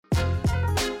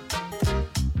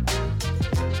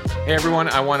Hey everyone,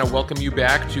 I want to welcome you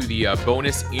back to the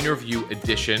bonus interview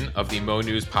edition of the Mo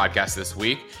News podcast this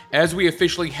week. As we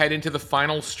officially head into the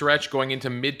final stretch going into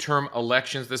midterm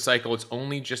elections this cycle, it's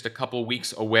only just a couple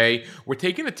weeks away. We're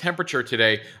taking the temperature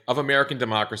today of American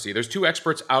democracy. There's two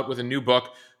experts out with a new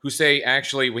book who say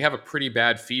actually we have a pretty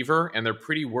bad fever and they're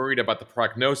pretty worried about the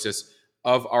prognosis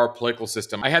of our political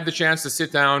system. I had the chance to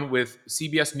sit down with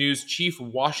CBS News chief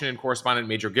Washington correspondent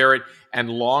Major Garrett and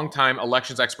longtime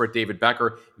elections expert David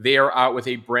Becker. They are out with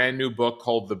a brand new book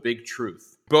called The Big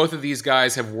Truth. Both of these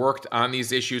guys have worked on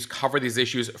these issues, covered these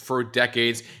issues for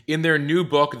decades. In their new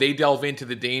book, they delve into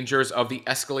the dangers of the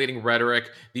escalating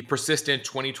rhetoric, the persistent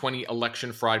 2020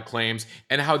 election fraud claims,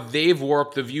 and how they've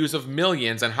warped the views of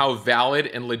millions on how valid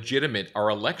and legitimate our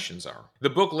elections are. The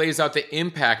book lays out the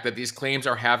impact that these claims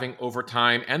are having over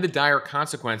time and the dire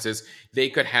consequences they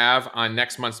could have on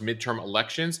next month's midterm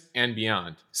elections and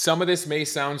beyond. Some of this may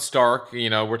sound stark,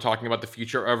 we're talking about the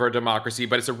future of our democracy,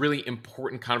 but it's a really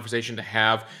important conversation to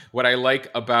have. What I like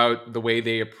about the way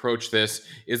they approach this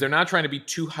is they're not trying to be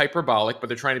too hyperbolic, but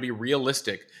they're trying to be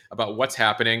realistic about what's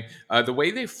happening. The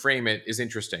way they frame it is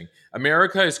interesting.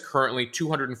 America is currently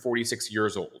 246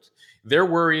 years old. They're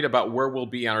worried about where we'll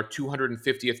be on our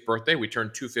 250th birthday. We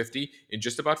turn 250 in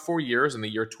just about 4 years in the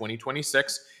year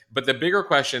 2026. But the bigger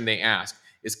question they ask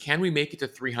is, can we make it to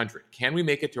 300? Can we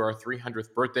make it to our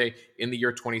 300th birthday in the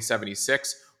year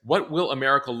 2076? What will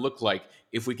America look like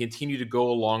if we continue to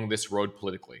go along this road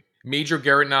politically? Major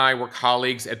Garrett and I were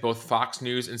colleagues at both Fox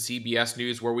News and CBS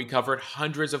News, where we covered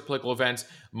hundreds of political events,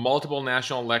 multiple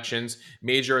national elections.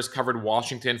 Major has covered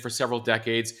Washington for several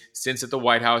decades. Since at the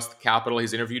White House, the Capitol,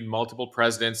 he's interviewed multiple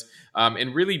presidents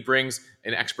and really brings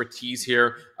an expertise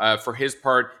here. For his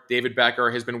part, David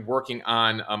Becker has been working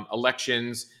on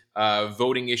elections,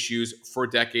 voting issues for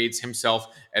decades himself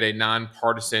at a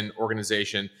nonpartisan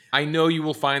organization. I know you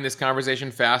will find this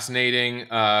conversation fascinating.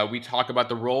 We talk about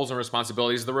the roles and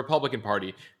responsibilities of the Republican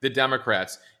Party, the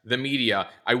Democrats, the media.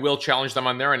 I will challenge them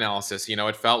on their analysis.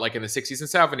 It felt like in the 60s and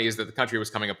 70s that the country was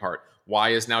coming apart. Why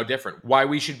is now different? Why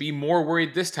we should be more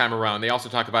worried this time around. They also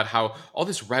talk about how all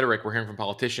this rhetoric we're hearing from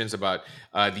politicians about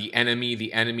the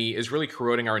enemy is really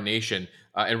corroding our nation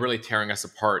and really tearing us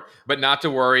apart. But not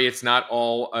to worry, it's not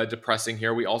all depressing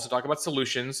here. We also talk about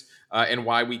solutions and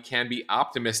why we can be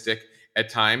optimistic at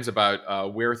times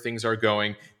about where things are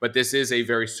going. But this is a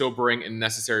very sobering and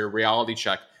necessary reality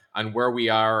check on where we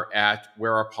are at,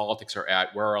 where our politics are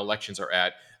at, where our elections are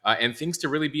at, and things to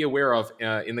really be aware of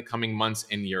in the coming months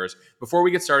and years. Before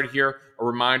we get started here, a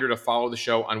reminder to follow the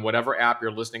show on whatever app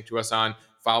you're listening to us on.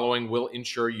 Following will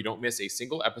ensure you don't miss a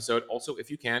single episode. Also, if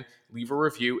you can, leave a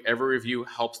review. Every review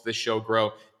helps this show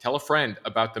grow. Tell a friend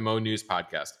about the Mo News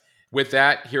podcast. With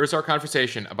that, here's our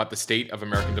conversation about the state of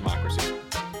American democracy.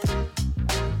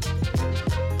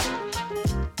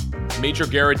 Major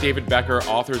Garrett, David Becker,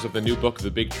 authors of the new book,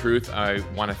 The Big Truth. I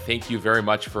want to thank you very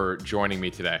much for joining me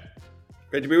today.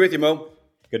 Great to be with you, Mo.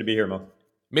 Good to be here, Mo.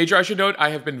 Major, I should note, I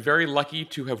have been very lucky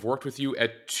to have worked with you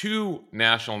at two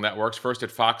national networks. First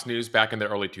at Fox News back in the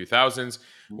early 2000s,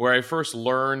 where I first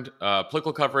learned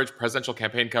political coverage, presidential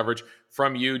campaign coverage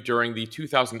from you during the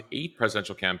 2008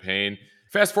 presidential campaign.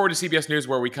 Fast forward to CBS News,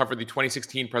 where we covered the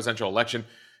 2016 presidential election.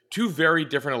 Two very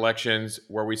different elections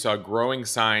where we saw growing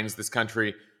signs this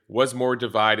country was more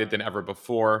divided than ever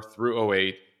before through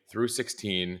 08, through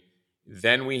 16.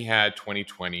 Then we had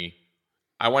 2020.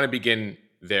 I want to begin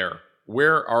there.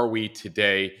 Where are we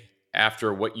today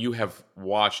after what you have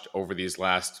watched over these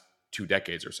last 2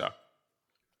 decades or so?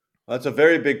 That's a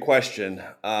very big question.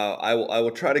 I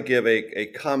will try to give a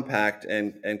compact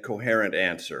and coherent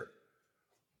answer.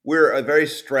 We're a very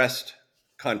stressed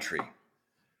country,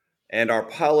 and our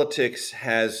politics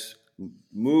has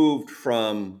moved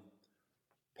from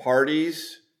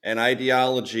parties and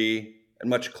ideology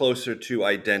and much closer to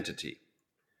identity,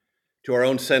 to our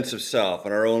own sense of self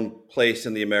and our own place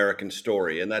in the American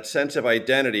story. And that sense of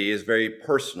identity is very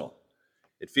personal.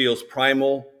 It feels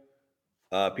primal.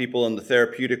 People in the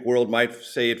therapeutic world might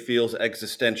say it feels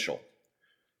existential.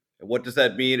 And what does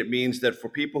that mean? It means that for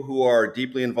people who are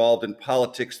deeply involved in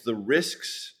politics, the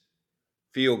risks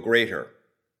feel greater.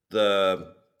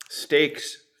 The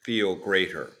stakes feel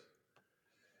greater.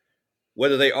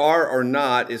 Whether they are or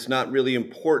not is not really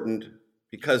important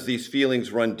because these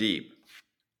feelings run deep.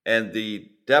 And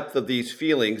the depth of these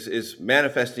feelings is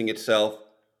manifesting itself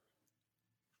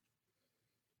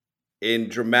in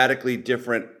dramatically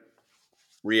different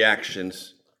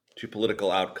reactions to political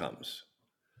outcomes.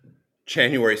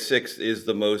 January 6th is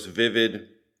the most vivid,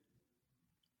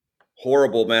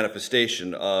 horrible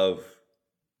manifestation of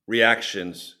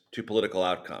reactions to political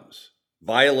outcomes.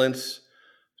 Violence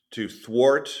to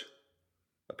thwart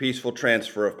peaceful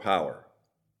transfer of power.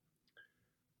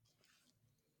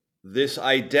 This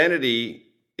identity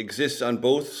exists on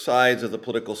both sides of the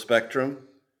political spectrum,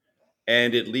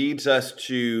 and it leads us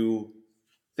to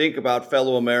think about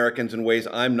fellow Americans in ways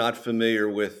I'm not familiar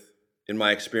with in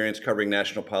my experience covering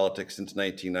national politics since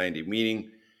 1990,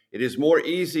 meaning it is more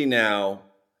easy now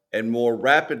and more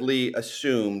rapidly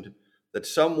assumed that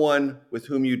someone with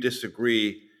whom you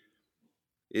disagree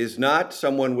is not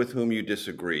someone with whom you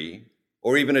disagree,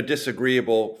 or even a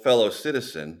disagreeable fellow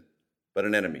citizen, but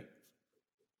an enemy.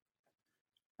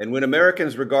 And when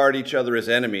Americans regard each other as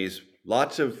enemies,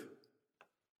 lots of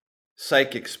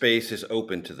psychic space is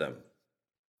open to them,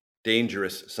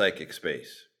 dangerous psychic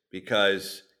space.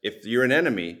 Because if you're an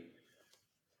enemy,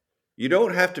 you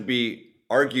don't have to be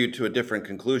argued to a different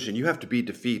conclusion. You have to be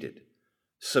defeated,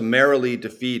 summarily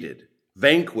defeated,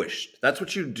 vanquished. That's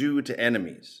what you do to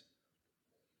enemies.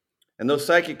 And those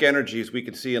psychic energies we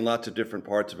can see in lots of different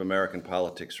parts of American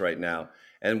politics right now.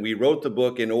 And we wrote the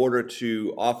book in order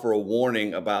to offer a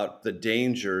warning about the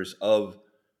dangers of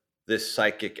this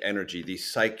psychic energy,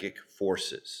 these psychic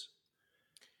forces.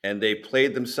 And they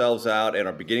played themselves out and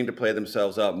are beginning to play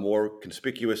themselves out more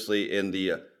conspicuously in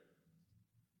the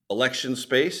election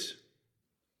space.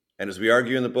 And as we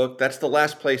argue in the book, that's the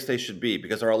last place they should be,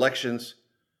 because our elections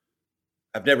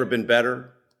have never been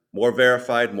better, more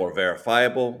verified, more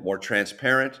verifiable, more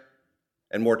transparent,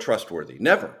 and more trustworthy.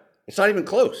 Never. It's not even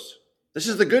close. This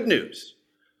is the good news.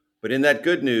 But in that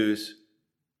good news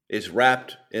is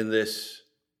wrapped in this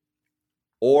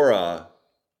aura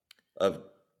of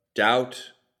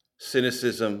doubt,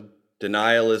 cynicism,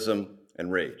 denialism, and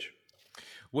rage.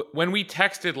 When we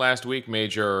texted last week,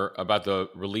 Major, about the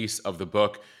release of the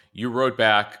book, you wrote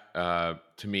back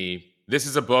to me, "This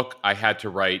is a book I had to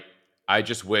write. I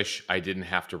just wish I didn't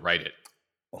have to write it."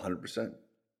 100%.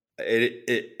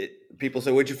 People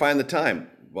say, "Where'd you find the time?"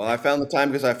 Well, I found the time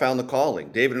because I found the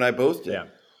calling. David and I both did. Yeah.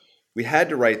 We had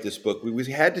to write this book. We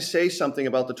had to say something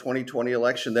about the 2020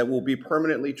 election that will be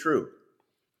permanently true.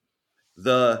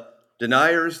 The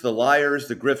deniers, the liars,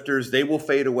 the grifters, they will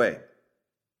fade away.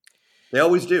 They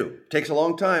always do. It takes a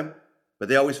long time, but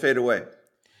they always fade away.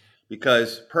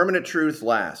 Because permanent truths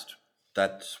last.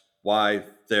 That's why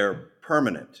they're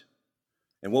permanent.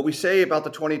 And what we say about the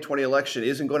 2020 election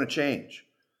isn't going to change.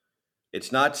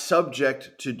 It's not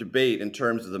subject to debate in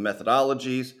terms of the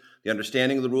methodologies, the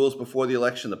understanding of the rules before the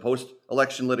election, the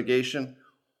post-election litigation.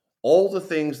 All the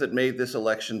things that made this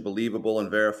election believable and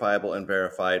verifiable and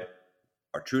verified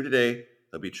are true today.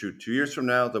 They'll be true 2 years from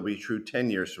now. They'll be true 10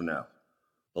 years from now.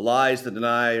 The lies, the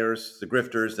deniers, the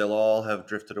grifters, they'll all have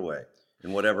drifted away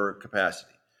in whatever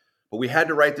capacity. But we had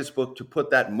to write this book to put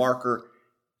that marker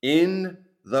in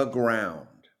the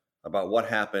ground about what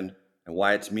happened and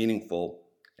why it's meaningful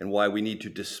and why we need to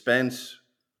dispense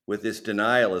with this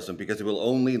denialism, because it will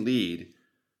only lead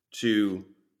to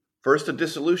first a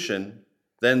dissolution,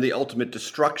 then the ultimate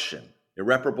destruction,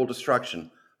 irreparable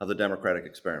destruction of the democratic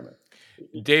experiment.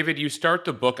 David, you start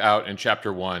the book out in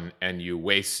chapter 1 and you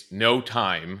waste no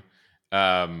time,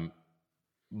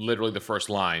 literally the first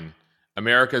line.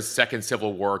 America's second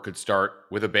civil war could start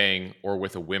with a bang or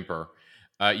with a whimper.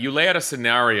 You lay out a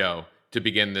scenario to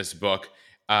begin this book.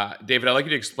 David, I'd like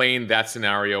you to explain that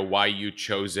scenario, why you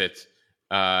chose it,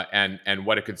 and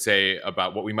what it could say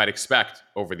about what we might expect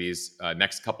over these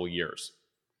next couple of years.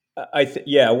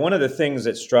 One of the things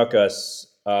that struck us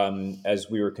as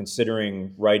we were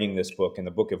considering writing this book, and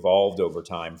the book evolved over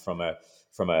time from a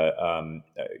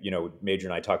Major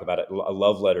and I talk about it, a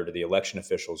love letter to the election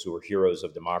officials who were heroes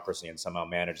of democracy and somehow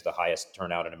managed the highest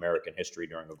turnout in American history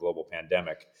during a global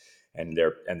pandemic, and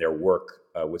their work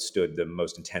withstood the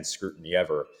most intense scrutiny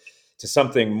ever, to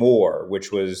something more,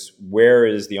 which was, where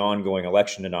is the ongoing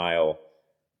election denial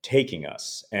taking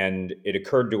us? And it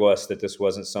occurred to us that this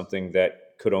wasn't something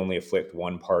that could only afflict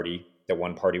one party, that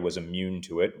one party was immune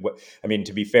to it. I mean,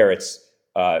 to be fair, it's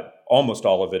almost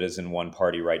all of it is in one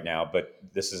party right now, but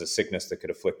this is a sickness that could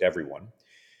afflict everyone.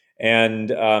 And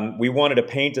we wanted to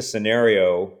paint a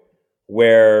scenario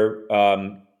where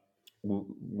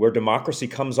democracy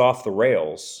comes off the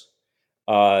rails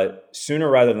sooner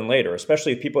rather than later,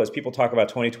 especially as people talk about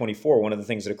 2024. One of the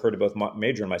things that occurred to both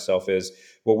Major and myself is,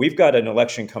 well, we've got an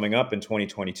election coming up in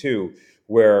 2022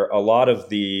 where a lot of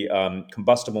the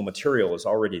combustible material is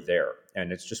already there,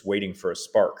 and it's just waiting for a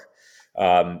spark.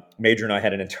 Major and I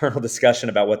had an internal discussion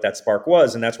about what that spark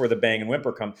was, and that's where the bang and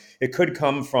whimper come. It could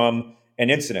come from an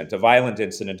incident, a violent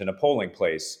incident in a polling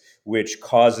place, which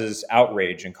causes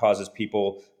outrage and causes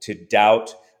people to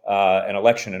doubt an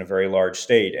election in a very large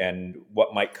state, and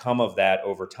what might come of that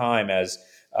over time as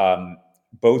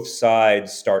both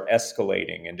sides start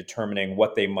escalating and determining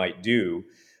what they might do.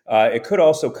 It could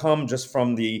also come just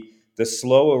from the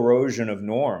slow erosion of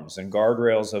norms and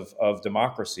guardrails of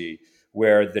democracy,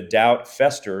 where the doubt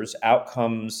festers,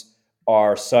 outcomes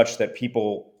are such that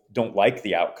people don't like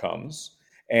the outcomes.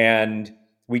 And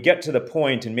we get to the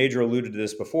point, and Major alluded to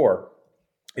this before,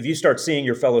 if you start seeing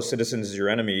your fellow citizens as your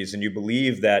enemies and you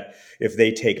believe that if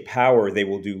they take power, they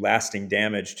will do lasting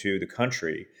damage to the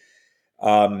country,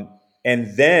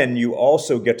 and then you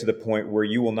also get to the point where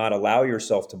you will not allow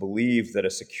yourself to believe that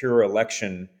a secure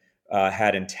election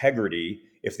had integrity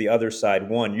if the other side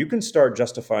won, you can start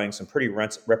justifying some pretty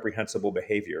reprehensible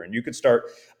behavior, and you can start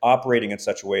operating in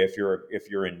such a way if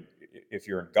you're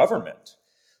in government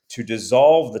to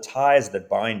dissolve the ties that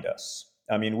bind us.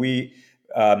 I mean,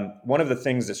 one of the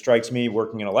things that strikes me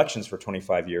working in elections for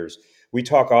 25 years, we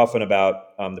talk often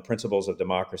about the principles of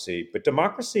democracy, but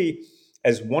democracy,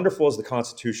 as wonderful as the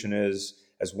Constitution is,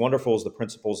 as wonderful as the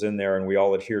principles in there, and we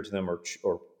all adhere to them or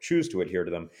choose to adhere to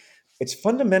them, it's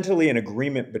fundamentally an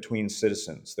agreement between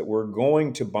citizens that we're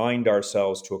going to bind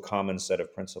ourselves to a common set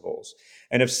of principles.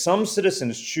 And if some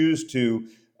citizens choose to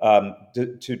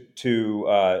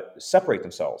separate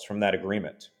themselves from that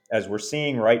agreement, as we're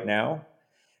seeing right now,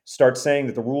 start saying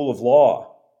that the rule of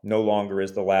law no longer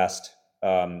is the last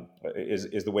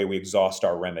is the way we exhaust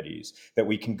our remedies, that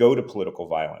we can go to political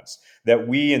violence, that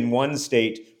we in one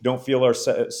state don't feel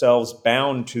ourselves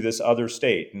bound to this other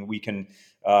state, and we can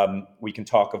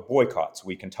talk of boycotts,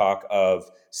 we can talk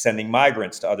of sending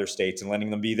migrants to other states and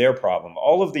letting them be their problem.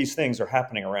 All of these things are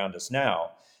happening around us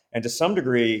now, and to some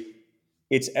degree,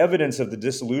 it's evidence of the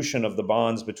dissolution of the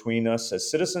bonds between us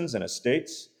as citizens and as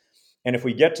states. And if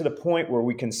we get to the point where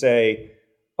we can say,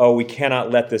 oh, we cannot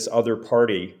let this other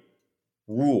party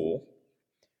rule,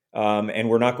 and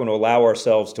we're not going to allow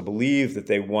ourselves to believe that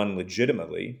they won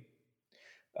legitimately,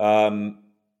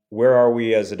 where are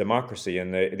we as a democracy?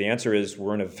 And the answer is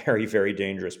we're in a very, very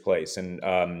dangerous place. And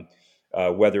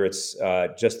whether it's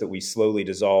just that we slowly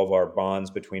dissolve our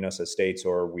bonds between us as states,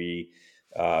 or we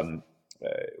kind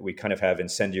of have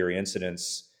incendiary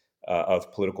incidents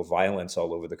of political violence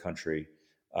all over the country,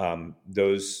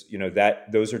 those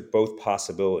are both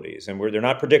possibilities, and they're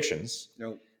not predictions.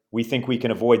 No. We think we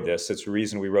can avoid this. It's the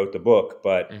reason we wrote the book,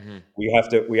 but we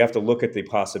have to look at the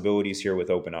possibilities here with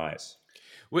open eyes.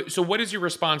 So what is your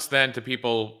response then to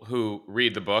people who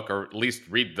read the book, or at least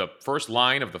read the first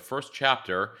line of the first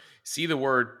chapter, see the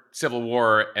word civil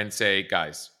war, and say,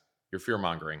 guys, you're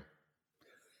fear-mongering?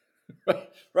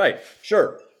 Right,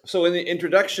 sure. So in the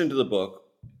introduction to the book,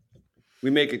 we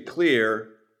make it clear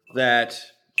that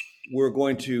we're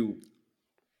going to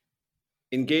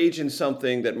engage in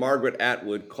something that Margaret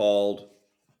Atwood called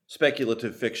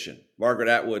speculative fiction. Margaret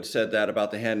Atwood said that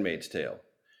about The Handmaid's Tale.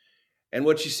 And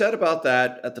what she said about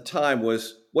that at the time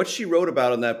was what she wrote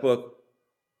about in that book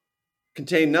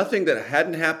contained nothing that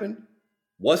hadn't happened,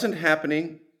 wasn't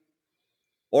happening,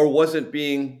 or wasn't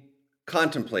being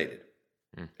contemplated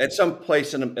at some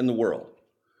place in the world.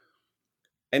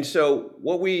 And so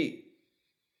what we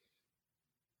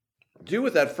do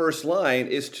with that first line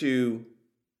is to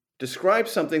describe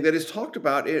something that is talked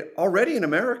about already in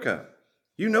America.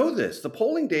 You know this. The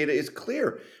polling data is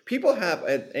clear. People have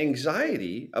an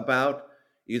anxiety about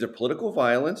either political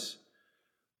violence.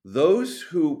 Those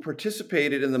who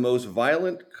participated in the most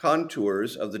violent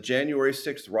contours of the January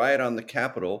 6th riot on the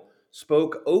Capitol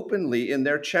spoke openly in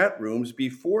their chat rooms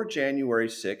before January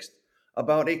 6th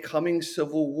about a coming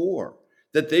civil war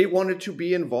that they wanted to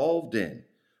be involved in.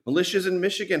 Militias in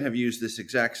Michigan have used this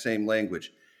exact same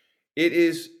language. It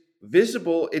is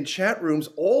visible in chat rooms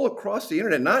all across the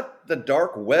internet, not the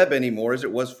dark web anymore as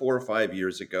it was 4 or 5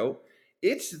 years ago.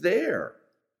 It's there.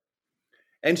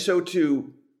 And so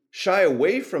to shy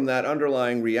away from that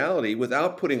underlying reality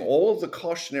without putting all of the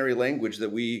cautionary language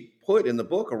that we put in the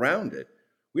book around it,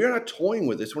 we are not toying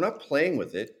with this. We're not playing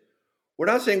with it. We're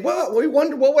not saying, well, we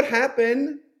wonder what would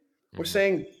happen. We're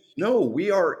saying, no,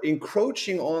 we are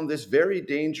encroaching on this very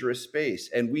dangerous space,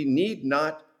 and we need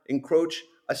not encroach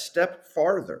a step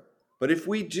farther. But if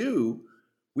we do,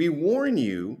 we warn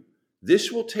you,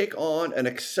 this will take on an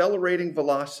accelerating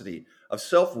velocity of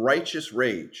self-righteous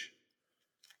rage.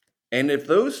 And if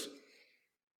those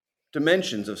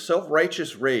dimensions of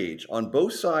self-righteous rage on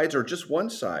both sides or just one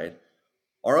side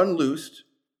are unloosed,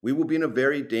 we will be in a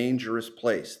very dangerous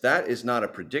place. That is not a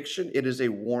prediction, it is a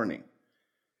warning.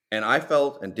 And I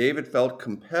felt, and David felt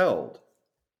compelled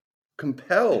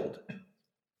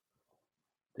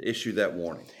to issue that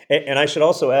warning. And I should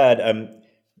also add,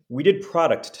 we did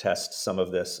product test some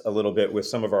of this a little bit with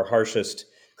some of our harshest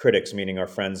critics, meaning our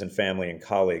friends and family and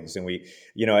colleagues. And we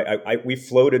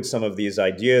floated some of these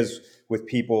ideas with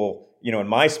people, in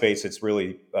my space, it's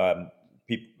really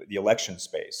the election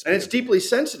space. And it's deeply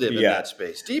sensitive in that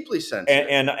space, deeply sensitive.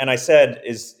 And I said,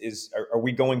 are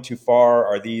we going too far?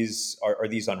 Are these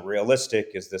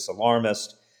unrealistic? Is this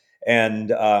alarmist?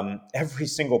 And every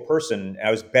single person,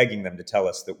 I was begging them to tell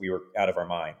us that we were out of our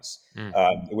minds.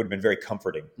 It would have been very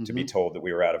comforting to be told that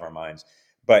we were out of our minds.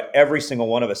 But every single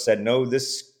one of us said, no,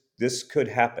 this could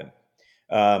happen.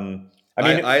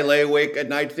 I lay awake at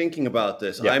night thinking about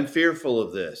this. Yeah. I'm fearful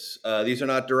of this. These are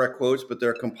not direct quotes, but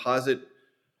they're composite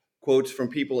quotes from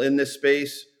people in this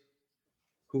space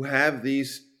who have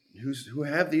these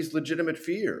legitimate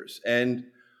fears, and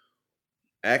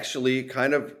actually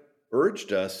kind of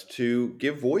urged us to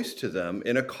give voice to them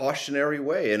in a cautionary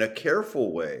way, in a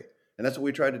careful way. And that's what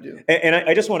we try to do. And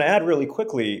I just want to add really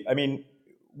quickly, I mean,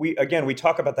 we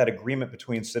talk about that agreement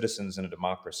between citizens and a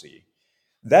democracy.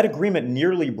 That agreement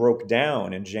nearly broke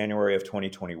down in January of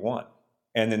 2021.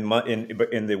 And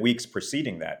in the weeks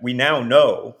preceding that, we now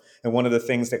know, and one of the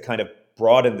things that kind of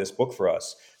broadened this book for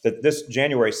us, that this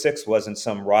January 6th wasn't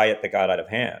some riot that got out of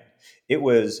hand. It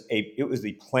was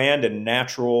the planned and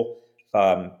natural,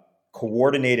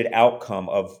 coordinated outcome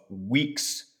of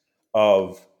weeks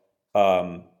of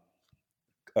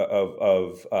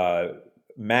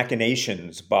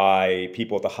machinations by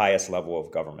people at the highest level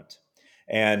of government.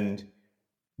 And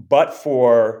but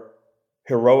for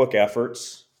heroic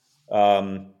efforts,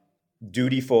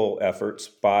 dutiful efforts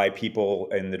by people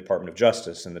in the Department of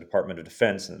Justice and the Department of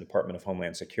Defense and the Department of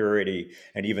Homeland Security,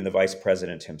 and even the Vice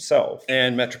President himself.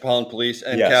 And Metropolitan Police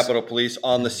and Capitol Police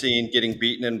on the scene getting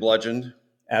beaten and bludgeoned.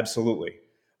 Absolutely.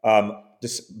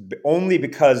 Only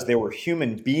because there were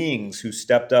human beings who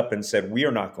stepped up and said, we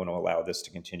are not going to allow this to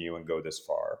continue and go this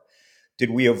far, did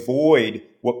we avoid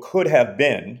what could have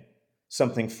been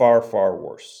something far, far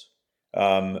worse.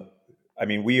 I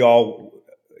mean, we all,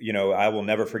 I will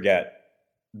never forget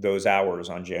those hours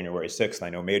on January 6th. I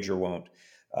know Major won't.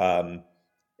 We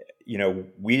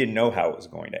didn't know how it was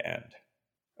going to end.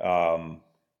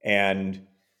 And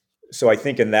so I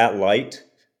think in that light,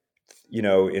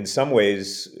 in some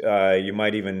ways, you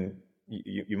might even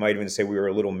say we were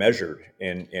a little measured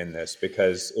in this,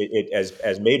 because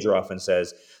as Major often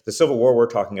says, the Civil War we're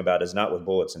talking about is not with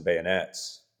bullets and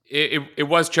bayonets. It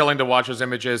was chilling to watch those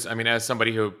images. I mean, as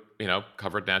somebody who,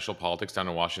 covered national politics down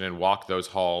in Washington, walked those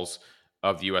halls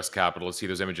of the U.S. Capitol to see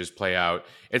those images play out.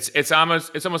 It's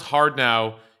almost hard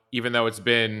now, even though it's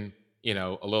been,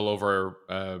 a little over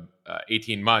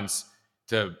 18 months,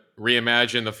 to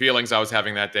reimagine the feelings I was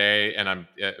having that day, and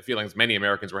feelings many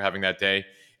Americans were having that day.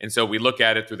 And so we look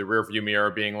at it through the rearview mirror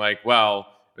being like, well,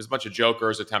 there's a bunch of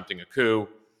jokers attempting a coup.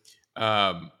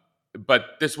 But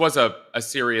this was a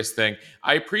serious thing.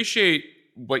 I appreciate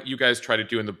what you guys try to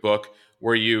do in the book,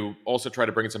 where you also try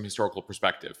to bring in some historical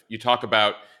perspective. You talk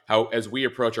about how, as we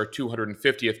approach our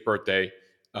 250th birthday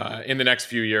in the next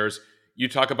few years, you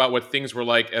talk about what things were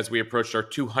like as we approached our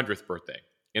 200th birthday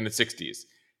in the 60s.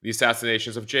 The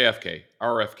assassinations of JFK,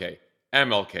 RFK,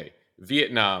 MLK,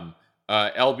 Vietnam,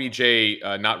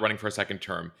 LBJ not running for a second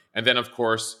term, and then, of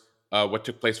course, what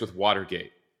took place with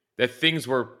Watergate. That things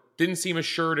didn't seem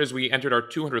assured as we entered our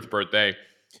 200th birthday,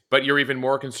 but you're even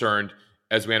more concerned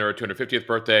as we enter our 250th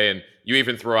birthday, and you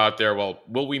even throw out there, well,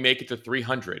 will we make it to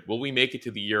 300? Will we make it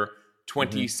to the year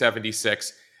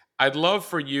 2076? I'd love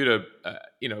for you to,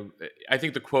 I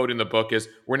think the quote in the book is,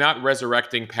 we're not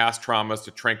resurrecting past traumas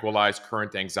to tranquilize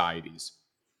current anxieties.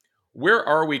 Where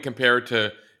are we compared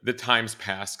to the times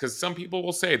past? Because some people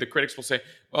will say, the critics will say,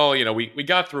 well, we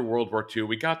got through World War II,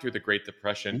 we got through the Great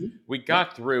Depression, we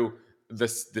got through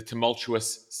the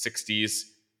tumultuous 60s.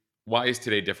 Why is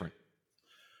today different?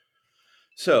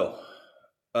 So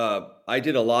I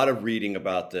did a lot of reading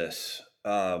about this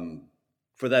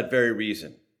for that very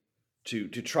reason, to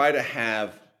try to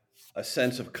have a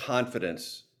sense of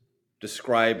confidence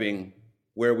describing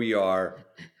where we are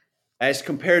as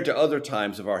compared to other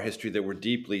times of our history that were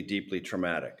deeply, deeply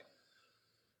traumatic.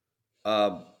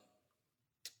 And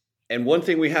one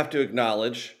thing we have to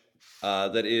acknowledge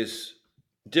that is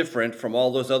different from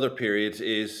all those other periods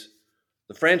is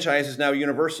the franchise is now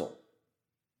universal.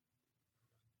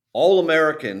 All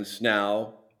Americans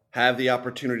now have the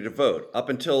opportunity to vote. Up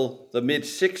until the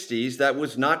mid-60s, that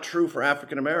was not true for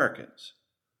African Americans,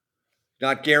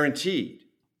 not guaranteed.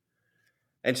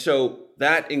 And so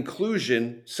that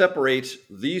inclusion separates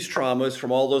these traumas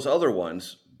from all those other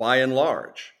ones by and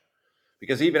large.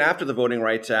 Because even after the Voting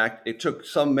Rights Act, it took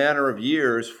some manner of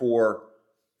years for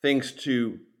things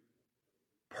to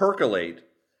percolate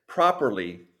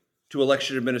properly to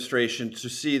election administration to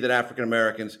see that African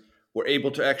Americans were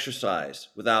able to exercise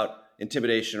without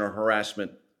intimidation or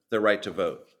harassment their right to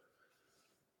vote.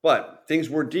 But things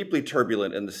were deeply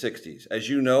turbulent in the 60s. As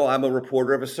you know, I'm a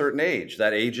reporter of a certain age.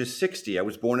 That age is 60. I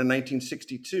was born in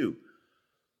 1962.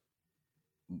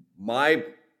 My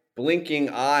blinking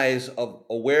eyes of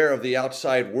aware of the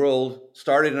outside world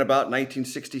started in about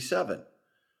 1967,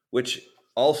 which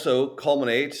also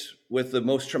culminates with the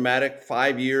most traumatic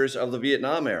 5 years of the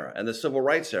Vietnam era and the civil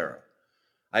rights era.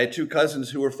 I had two cousins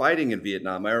who were fighting in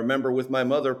Vietnam. I remember with my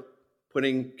mother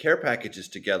putting care packages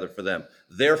together for them.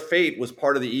 Their fate was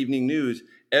part of the evening news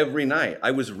every night.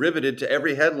 I was riveted to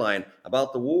every headline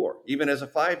about the war, even as a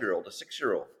 5-year-old, a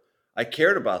 6-year-old. I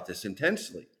cared about this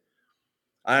intensely.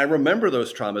 I remember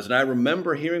those traumas, and I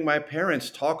remember hearing my parents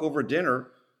talk over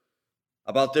dinner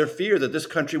about their fear that this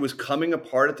country was coming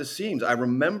apart at the seams. I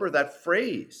remember that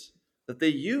phrase that they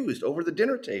used over the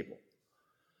dinner table.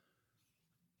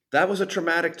 That was a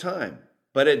traumatic time,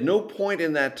 but at no point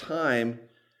in that time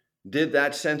did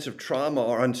that sense of trauma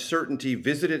or uncertainty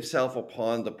visit itself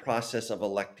upon the process of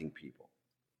electing people.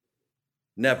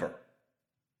 Never.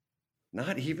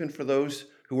 Not even for those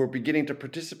who were beginning to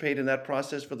participate in that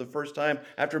process for the first time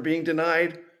after being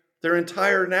denied their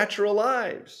entire natural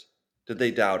lives did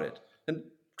they doubt it. And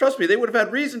trust me, they would have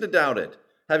had reason to doubt it,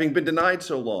 having been denied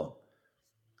so long.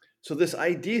 So this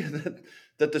idea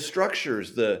that the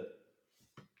structures, the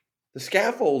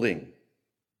scaffolding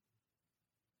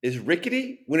is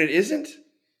rickety when it isn't,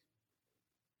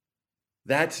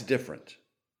 that's different.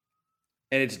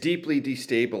 And it's deeply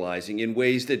destabilizing in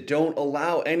ways that don't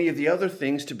allow any of the other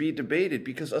things to be debated,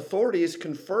 because authority is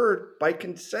conferred by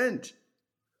consent.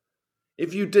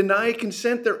 If you deny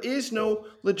consent, there is no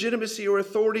legitimacy or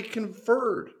authority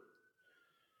conferred.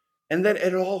 And then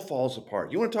it all falls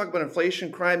apart. You want to talk about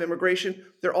inflation, crime, immigration?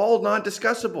 They're all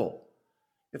non-discussable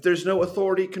if there's no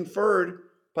authority conferred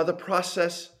by the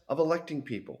process of electing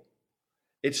people.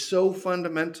 It's so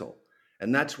fundamental.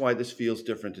 And that's why this feels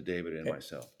different to David and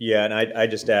myself. Yeah, and I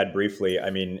just add briefly, I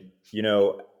mean,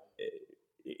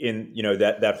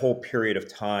 that whole period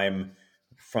of time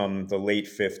from the late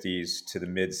 50s to the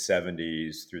mid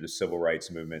 70s, through the civil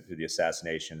rights movement, through the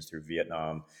assassinations, through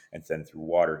Vietnam, and then through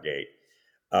Watergate,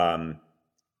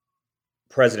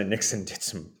 President Nixon did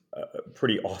some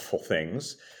pretty awful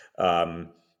things.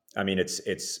 I mean,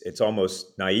 it's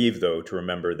almost naive, though, to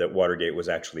remember that Watergate was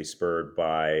actually spurred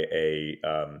by a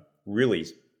really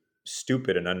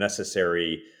stupid and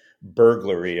unnecessary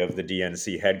burglary of the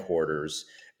DNC headquarters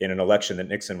in an election that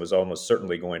Nixon was almost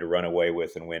certainly going to run away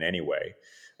with and win anyway.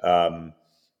 And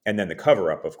then the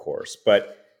cover-up, of course.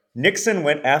 But Nixon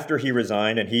went after he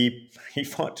resigned, and he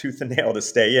fought tooth and nail to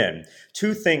stay in.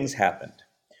 Two things happened.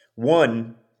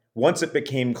 One, once it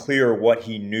became clear what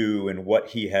he knew and what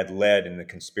he had led in the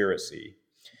conspiracy,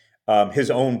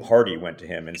 his own party went to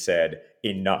him and said,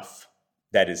 "Enough.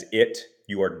 That is it.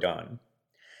 You are done."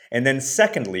 And then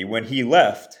secondly, when he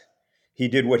left, he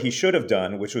did what he should have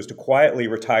done, which was to quietly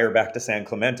retire back to San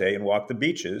Clemente and walk the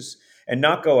beaches and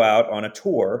not go out on a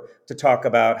tour to talk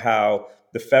about how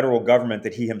the federal government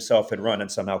that he himself had run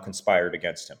and somehow conspired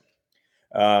against him.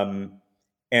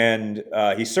 And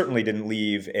he certainly didn't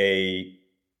leave a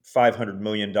 $500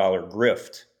 million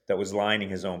grift that was lining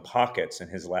his own pockets in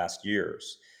his last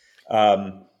years.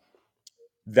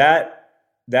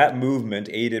 That movement,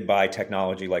 aided by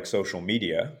technology like social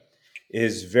media,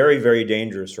 is very, very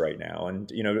dangerous right now. And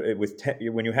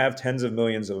when you have tens of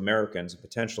millions of Americans,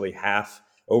 potentially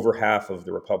over half of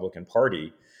the Republican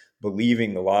Party,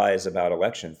 believing the lies about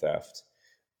election theft,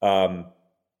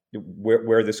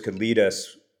 where this could lead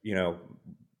us,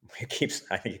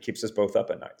 I think it keeps us both up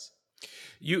at nights.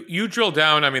 You drill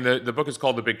down. I mean, the book is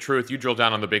called The Big Truth. You drill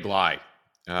down on the big lie,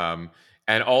 and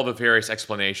all the various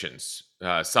explanations.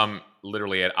 Some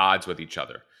literally at odds with each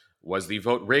other. Was the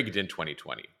vote rigged in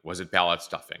 2020? Was it ballot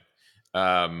stuffing?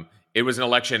 It was an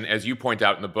election, as you point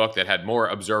out in the book, that had more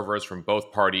observers from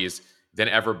both parties than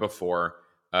ever before.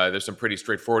 There's some pretty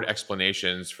straightforward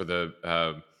explanations for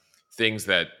the things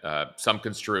that some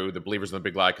construe, the believers in the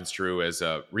big lie construe as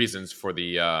reasons for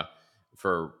the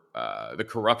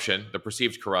corruption, the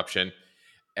perceived corruption.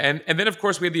 And then, of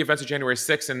course, we had the events of January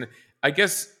 6th. And I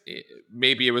guess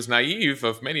maybe it was naive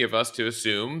of many of us to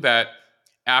assume that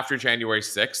after January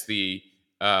 6th, the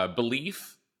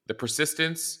belief, the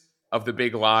persistence of the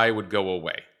big lie would go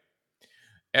away.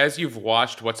 As you've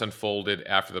watched what's unfolded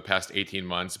after the past 18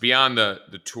 months, beyond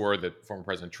the tour that former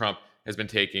President Trump has been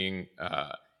taking,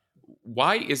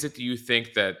 why is it, do you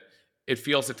think, that it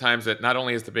feels at times that not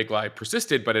only has the big lie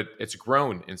persisted, but it's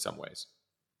grown in some ways?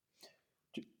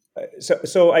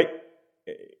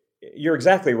 You're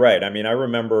exactly right. I mean, I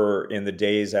remember in the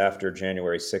days after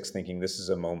January 6th thinking this is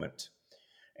a moment.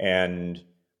 And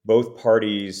both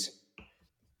parties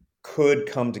could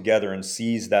come together and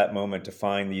seize that moment to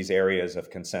find these areas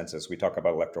of consensus. We talk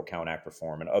about Electoral Count Act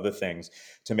reform and other things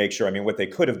to make sure. I mean, what they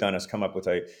could have done is come up with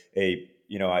I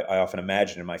often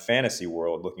imagine in my fantasy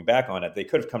world, looking back on it, they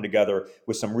could have come together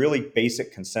with some really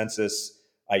basic consensus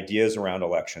ideas around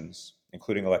elections,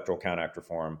 including Electoral Count Act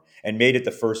reform, and made it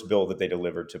the first bill that they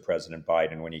delivered to President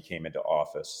Biden when he came into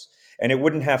office. And it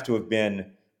wouldn't have to have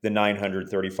been the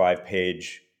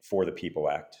 935-page For the People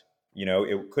Act.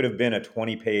 It could have been a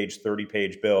 20-page,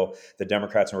 30-page bill that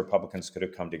Democrats and Republicans could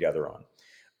have come together on.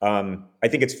 I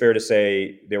think it's fair to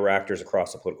say there were actors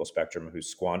across the political spectrum who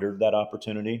squandered that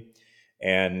opportunity,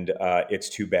 and it's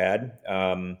too bad.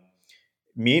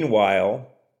 Meanwhile,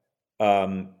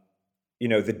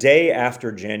 the day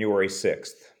after January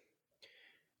 6th,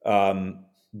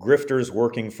 grifters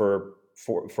working for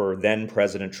then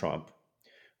President Trump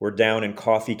were down in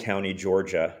Coffee County,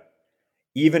 Georgia,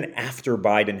 even after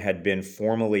Biden had been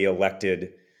formally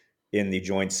elected in the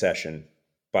joint session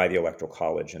by the Electoral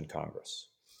College and Congress.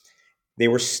 They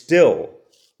were still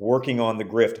working on the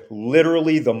grift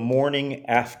literally the morning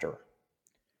after,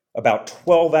 about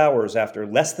 12 hours after,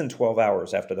 less than 12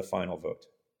 hours after the final vote.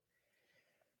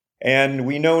 And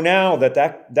we know now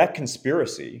that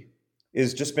conspiracy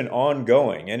has just been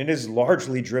ongoing, and it is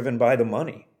largely driven by the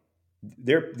money.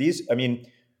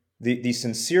 The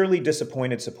sincerely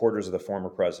disappointed supporters of the former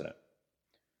president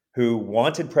who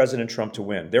wanted President Trump to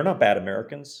win, they're not bad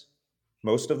Americans,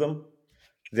 most of them.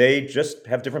 They just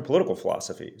have different political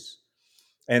philosophies.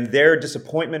 And their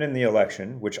disappointment in the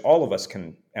election, which all of us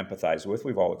can empathize with,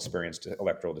 we've all experienced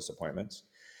electoral disappointments,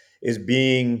 is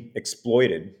being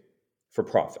exploited for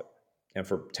profit and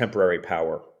for temporary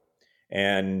power.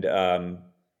 And I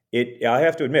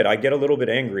have to admit, I get a little bit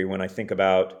angry when I think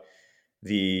about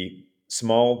the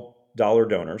small dollar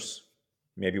donors,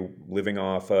 maybe living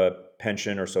off a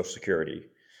pension or Social Security,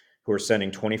 who are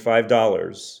sending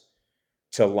 $25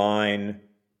 to line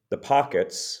the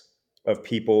pockets of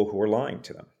people who are lying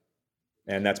to them.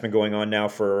 And that's been going on now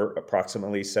for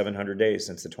approximately 700 days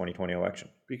since the 2020 election.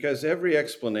 Because every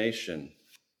explanation,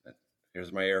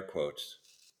 here's my air quotes,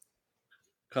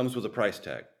 comes with a price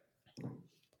tag.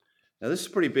 Now, this is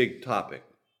a pretty big topic.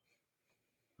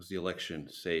 Was the election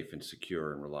safe and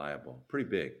secure and reliable? Pretty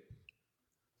big.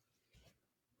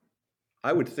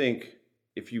 I would think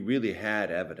if you really had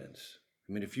evidence,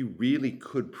 if you really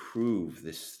could prove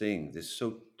this thing, this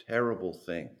so terrible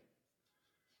thing,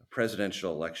 a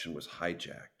presidential election was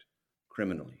hijacked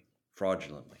criminally,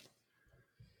 fraudulently,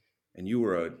 and you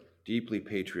were a deeply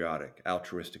patriotic,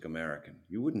 altruistic American,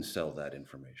 you wouldn't sell that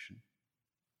information.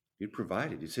 You'd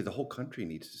provide it. You'd say the whole country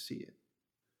needs to see it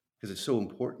because it's so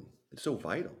important. It's so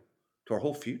vital to our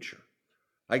whole future.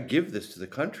 I give this to the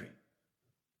country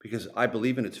because I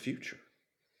believe in its future.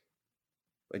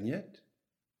 And yet,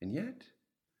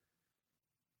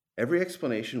 every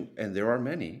explanation, and there are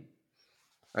many,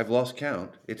 I've lost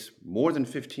count, it's more than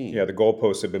 15. Yeah, the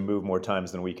goalposts have been moved more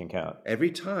times than we can count.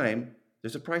 Every time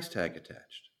there's a price tag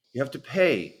attached. You have to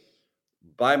pay.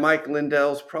 Buy Mike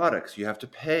Lindell's products. You have to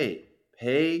pay.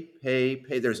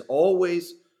 There's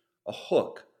always a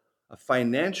hook, a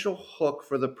financial hook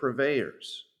for the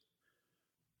purveyors.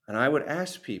 And I would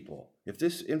ask people, if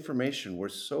this information were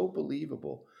so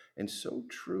believable and so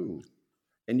true,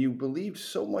 and you believed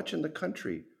so much in the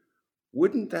country,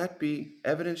 wouldn't that be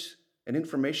evidence and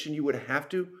information you would have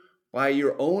to, by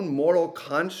your own moral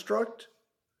construct,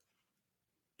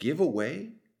 give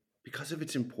away because of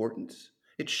its importance?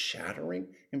 It's shattering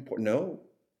important. No,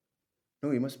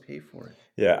 you must pay for it.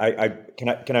 Yeah,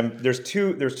 there's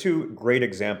two great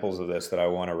examples of this that I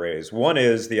want to raise. One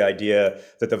is the idea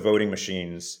that the voting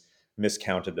machines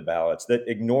miscounted the ballots, that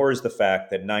ignores the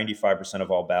fact that 95% of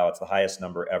all ballots, the highest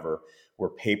number ever, were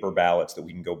paper ballots that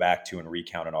we can go back to and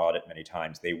recount and audit many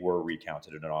times. They were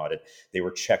recounted in an audit. They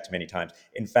were checked many times.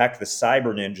 In fact, the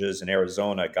cyber ninjas in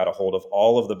Arizona got a hold of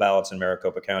all of the ballots in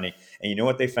Maricopa County. And you know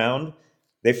what they found?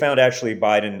 They found actually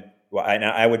Biden. Well,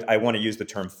 I want to use the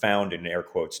term "found" in air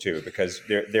quotes too, because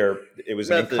it was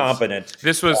an incompetent.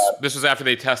 This was after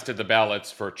they tested the ballots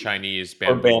for Chinese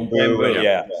bamboo. Bamboo.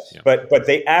 Yeah. But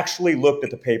they actually looked at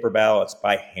the paper ballots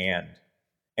by hand,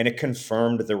 and it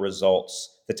confirmed the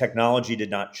results. The technology did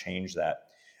not change that.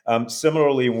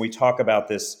 Similarly, when we talk about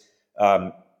this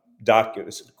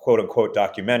quote unquote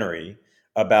documentary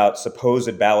about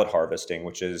supposed ballot harvesting,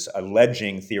 which is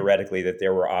alleging theoretically that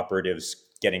there were operatives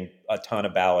getting a ton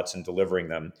of ballots and delivering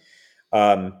them.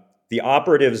 The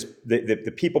operatives,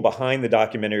 the people behind the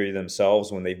documentary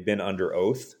themselves, when they've been under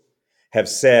oath, have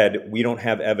said, we don't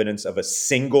have evidence of a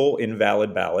single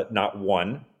invalid ballot, not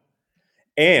one.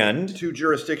 And 2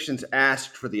 jurisdictions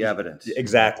asked for the evidence.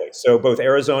 Exactly. So both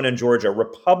Arizona and Georgia,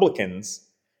 Republicans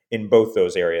in both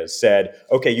those areas said,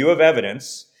 okay, you have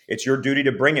evidence. It's your duty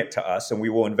to bring it to us and we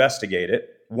will investigate it.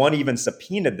 One even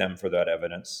subpoenaed them for that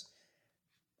evidence.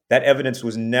 That evidence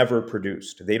was never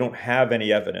produced. They don't have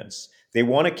any evidence. They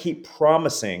want to keep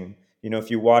promising,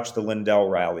 if you watch the Lindell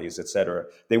rallies, et cetera,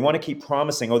 they want to keep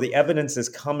promising, the evidence is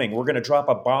coming. We're going to drop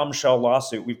a bombshell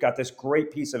lawsuit. We've got this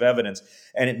great piece of evidence.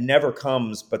 And it never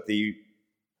comes, but the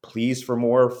pleas for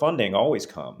more funding always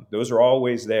come. Those are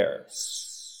always there.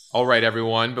 All right,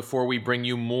 everyone. Before we bring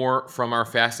you more from our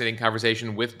fascinating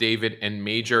conversation with David and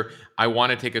Major, I want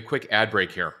to take a quick ad break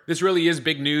here. This really is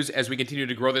big news as we continue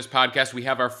to grow this podcast. We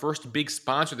have our first big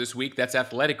sponsor this week. That's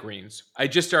Athletic Greens. I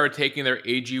just started taking their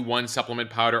AG1 supplement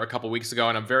powder a couple weeks ago,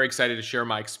 and I'm very excited to share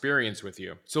my experience with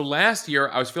you. So last year,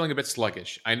 I was feeling a bit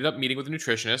sluggish. I ended up meeting with a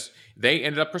nutritionist. They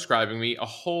ended up prescribing me a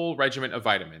whole regimen of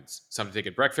vitamins, some to take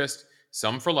at breakfast,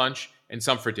 some for lunch, and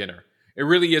some for dinner. It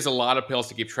really is a lot of pills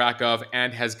to keep track of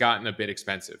and has gotten a bit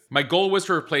expensive. My goal was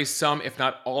to replace some, if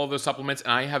not all of those supplements,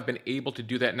 and I have been able to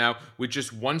do that now with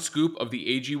just one scoop of the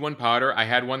AG1 powder. I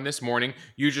had one this morning.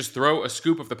 You just throw a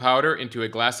scoop of the powder into a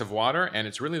glass of water, and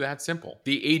it's really that simple.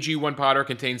 The AG1 powder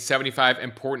contains 75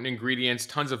 important ingredients,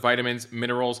 tons of vitamins,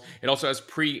 minerals. It also has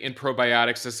pre- and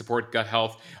probiotics to support gut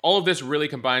health. All of this really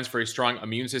combines for a strong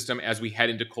immune system as we head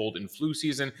into cold and flu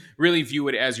season. Really view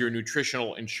it as your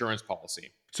nutritional insurance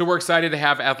policy. So we're excited to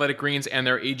have Athletic Greens and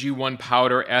their AG1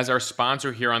 powder as our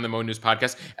sponsor here on the Mo News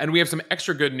podcast. And we have some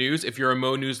extra good news if you're a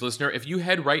Mo News listener. If you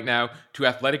head right now to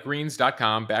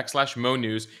athleticgreens.com/Mo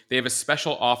News, they have a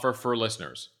special offer for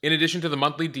listeners. In addition to the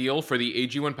monthly deal for the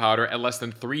AG1 powder at less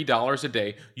than $3 a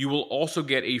day, you will also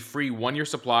get a free 1-year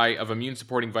supply of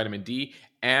immune-supporting vitamin D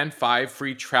and 5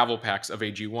 free travel packs of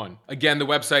AG1. Again, the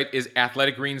website is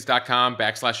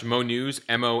athleticgreens.com/Mo News,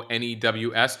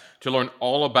 MONEWS, to learn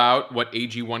all about what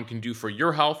AG1 can do for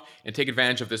your health and take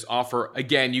advantage of this offer.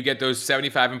 Again, you get those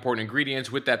 75 important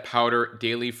ingredients with that powder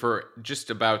daily for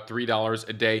just about $3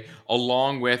 a day,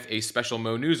 along with a special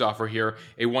Mo News offer here,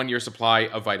 a 1-year supply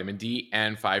of vitamin D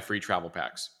and 5 free travel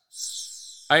packs.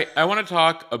 I want to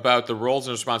talk about the roles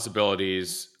and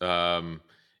responsibilities and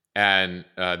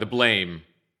the blame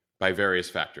by various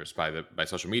factors, by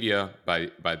social media, by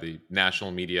the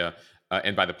national media,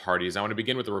 and by the parties. I want to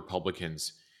begin with the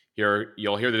Republicans. Here,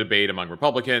 you'll hear the debate among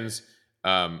Republicans.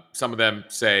 Some of them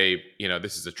say,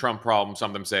 this is a Trump problem. Some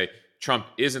of them say Trump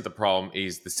isn't the problem;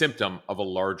 he's the symptom of a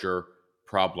larger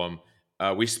problem.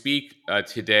 We speak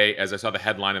today, as I saw the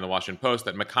headline in the Washington Post,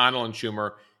 that McConnell and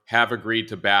Schumer have agreed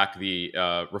to back the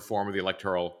reform of the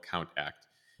Electoral Count Act.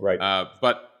 Right.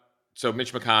 So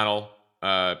Mitch McConnell,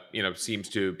 seems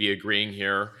to be agreeing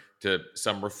here to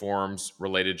some reforms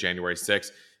related to January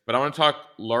 6th. But I want to talk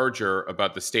larger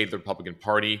about the state of the Republican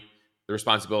Party, the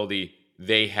responsibility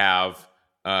they have,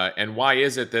 and why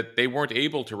is it that they weren't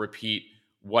able to repeat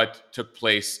what took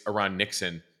place around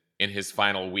Nixon in his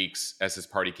final weeks as his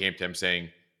party came to him saying,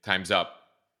 time's up.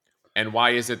 And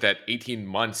why is it that 18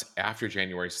 months after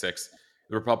January 6th,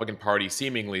 the Republican Party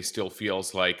seemingly still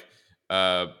feels like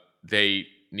they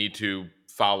need to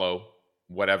follow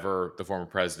whatever the former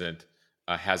president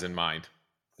has in mind?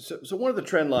 So one of the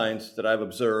trend lines that I've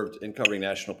observed in covering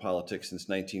national politics since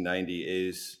 1990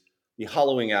 is the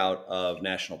hollowing out of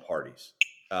national parties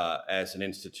as an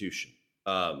institution.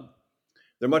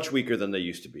 They're much weaker than they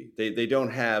used to be. They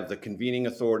don't have the convening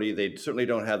authority. They certainly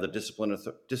don't have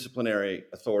the disciplinary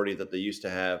authority that they used to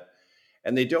have.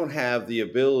 And they don't have the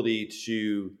ability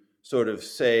to sort of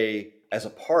say, as a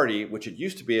party, which it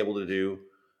used to be able to do,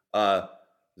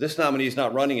 this nominee is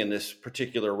not running in this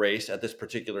particular race at this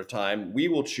particular time. We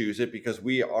will choose it because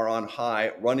we are on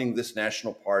high running this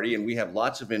national party and we have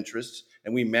lots of interests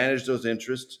and we manage those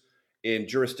interests in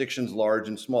jurisdictions large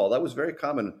and small. That was very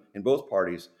common in both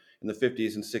parties in the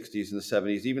 50s and 60s and the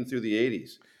 70s, even through the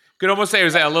 80s. Could almost say it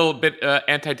was a little bit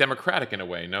anti-democratic in a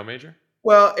way, no, Major?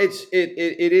 Well, it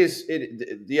is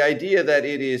the idea that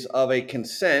it is of a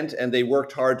consent and they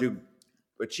worked hard to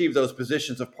achieve those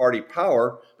positions of party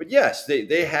power. But yes,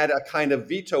 they had a kind of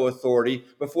veto authority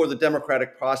before the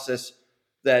democratic process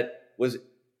that was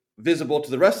visible to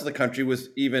the rest of the country was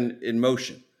even in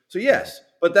motion. So yes,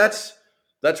 but that's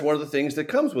one of the things that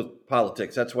comes with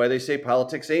politics. That's why they say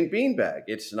politics ain't beanbag.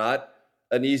 It's not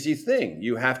an easy thing.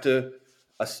 You have to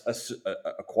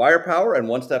acquire power, and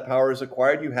once that power is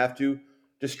acquired, you have to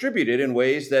distribute it in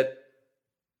ways that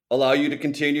allow you to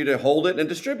continue to hold it and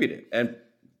distribute it. And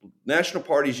national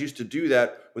parties used to do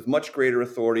that with much greater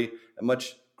authority and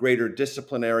much greater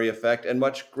disciplinary effect and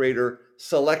much greater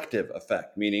selective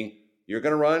effect, meaning you're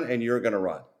going to run and you're going to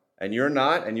run, and you're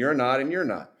not and you're not and you're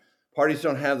not. Parties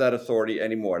don't have that authority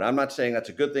anymore. And I'm not saying that's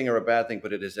a good thing or a bad thing,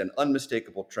 but it is an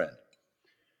unmistakable trend.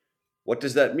 What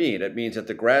does that mean? It means at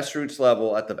the grassroots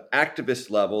level, at the activist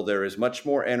level, there is much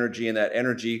more energy, and that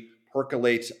energy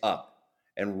percolates up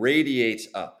and radiates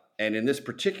up. And in this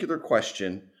particular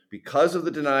question, because of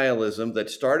the denialism that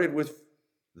started with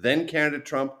then candidate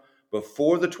Trump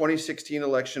before the 2016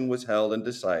 election was held and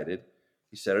decided,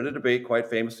 he said at a debate quite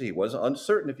famously, he was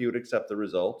uncertain if he would accept the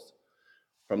results.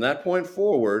 From that point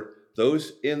forward,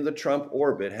 those in the Trump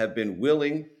orbit have been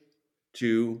willing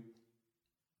to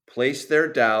place their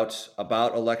doubts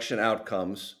about election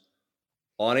outcomes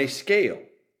on a scale.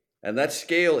 And that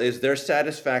scale is their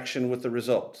satisfaction with the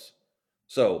results.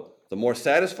 So the more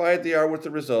satisfied they are with the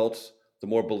results, the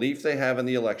more belief they have in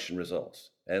the election results.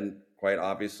 And quite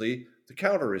obviously, the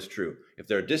counter is true. If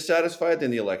they're dissatisfied,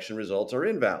 then the election results are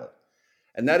invalid.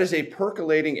 And that is a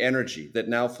percolating energy that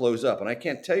now flows up. And I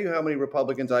can't tell you how many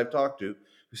Republicans I've talked to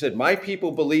who said, my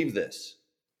people believe this,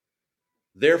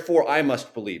 therefore I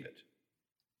must believe it.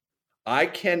 I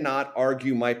cannot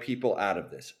argue my people out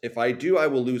of this. If I do, I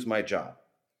will lose my job.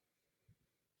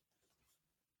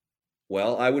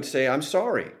 Well, I would say, I'm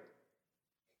sorry.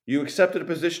 You accepted a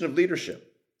position of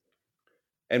leadership.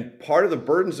 And part of the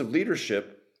burdens of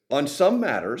leadership on some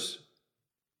matters,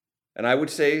 and I would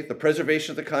say the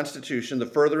preservation of the Constitution, the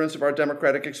furtherance of our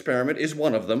democratic experiment is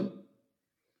one of them.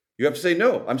 You have to say,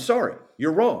 no, I'm sorry,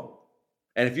 you're wrong.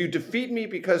 And if you defeat me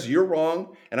because you're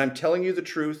wrong and I'm telling you the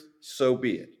truth, so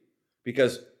be it.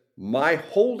 Because my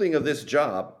holding of this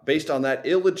job based on that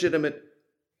illegitimate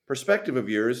perspective of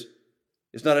yours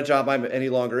is not a job I'm any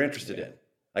longer interested in.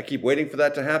 I keep waiting for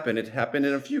that to happen. It happened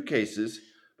in a few cases,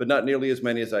 but not nearly as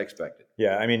many as I expected.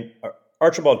 Yeah, I mean,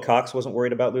 Archibald Cox wasn't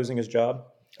worried about losing his job.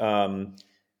 And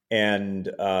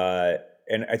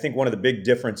I think one of the big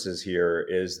differences here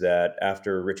is that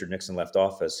after Richard Nixon left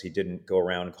office, he didn't go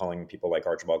around calling people like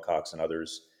Archibald Cox and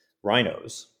others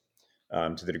rhinos,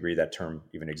 to the degree that term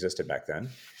even existed back then.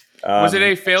 Was it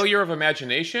a failure of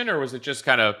imagination, or was it just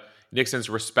kind of Nixon's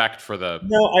respect for the?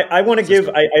 No, I want to give.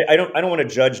 I don't want to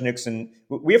judge Nixon.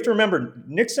 We have to remember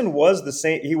Nixon was the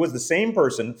same. He was the same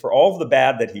person for all of the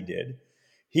bad that he did.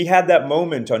 He had that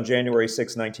moment on January 6,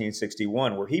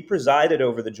 1961, where he presided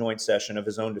over the joint session of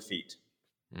his own defeat,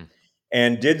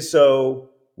 and did so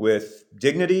with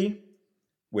dignity,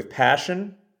 with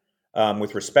passion,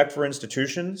 with respect for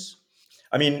institutions.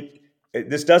 I mean,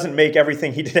 this doesn't make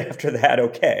everything he did after that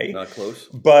okay. Not close.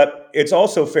 But it's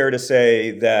also fair to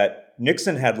say that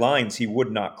Nixon had lines he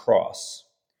would not cross.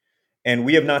 And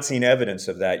we have not seen evidence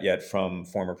of that yet from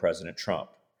former President Trump.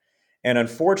 And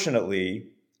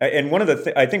unfortunately, and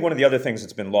I think one of the other things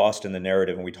that's been lost in the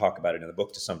narrative, and we talk about it in the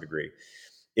book to some degree,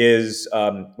 is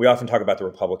we often talk about the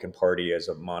Republican Party as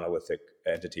a monolithic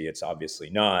entity. It's obviously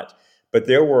not. But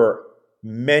there were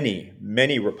many,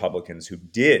 many Republicans who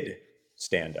did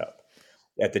stand up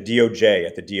at the DOJ,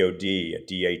 at the DOD, at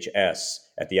DHS,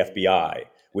 at the FBI,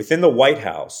 within the White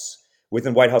House,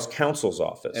 within White House counsel's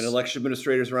office. And election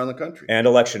administrators around the country. And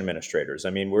election administrators. I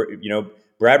mean,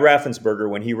 Brad Raffensperger,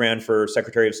 when he ran for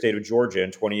Secretary of State of Georgia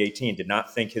in 2018, did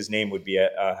not think his name would be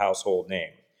a household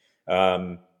name.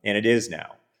 And it is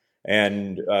now,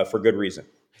 and for good reason.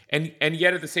 And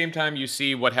yet at the same time, you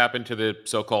see what happened to the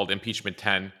so-called impeachment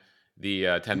 10,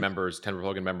 the 10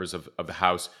 Republican members of the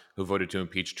House who voted to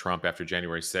impeach Trump after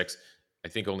January 6th. I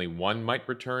think only one might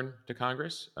return to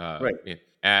Congress. Right.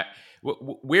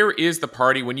 Where is the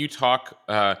party when you talk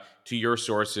to your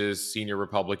sources, senior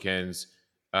Republicans,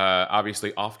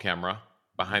 obviously off camera,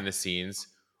 behind the scenes?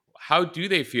 How do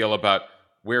they feel about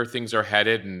where things are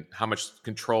headed and how much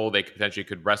control they potentially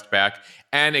could wrest back?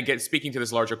 And again, speaking to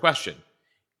this larger question,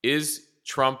 is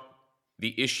Trump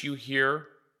the issue here,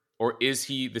 or is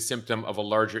he the symptom of a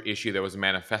larger issue that was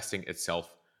manifesting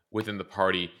itself within the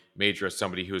party, Major, as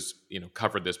somebody who's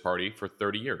covered this party for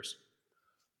 30 years?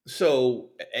 So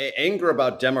anger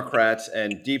about Democrats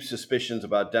and deep suspicions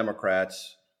about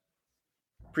Democrats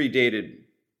predated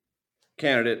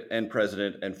candidate and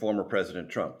president and former President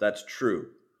Trump. That's true.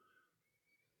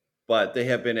 But they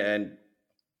have been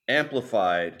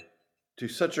amplified to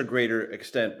such a greater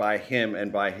extent by him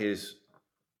and by his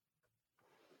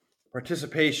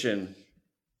participation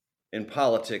in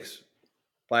politics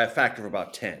by a factor of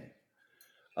about 10.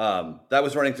 That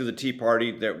was running through the Tea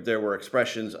Party. There were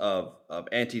expressions of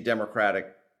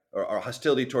anti-democratic or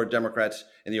hostility toward Democrats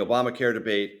in the Obamacare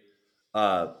debate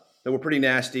that were pretty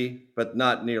nasty, but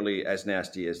not nearly as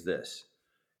nasty as this.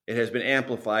 It has been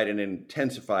amplified and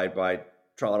intensified by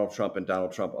Donald Trump and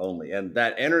Donald Trump only. And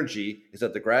that energy is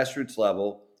at the grassroots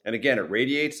level. And again, it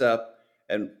radiates up,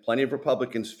 and plenty of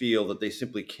Republicans feel that they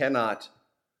simply cannot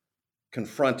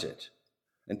confront it.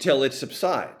 until it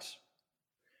subsides.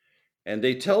 And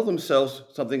they tell themselves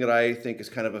something that I think is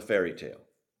kind of a fairy tale,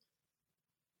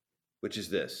 which is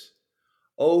this: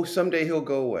 oh, someday he'll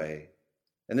go away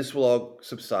and this will all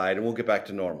subside and we'll get back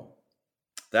to normal.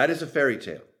 That is a fairy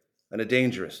tale, and a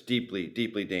dangerous, deeply,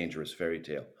 deeply dangerous fairy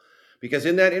tale. Because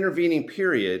in that intervening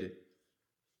period,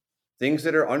 things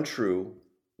that are untrue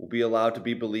will be allowed to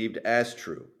be believed as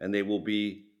true, and they will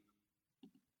be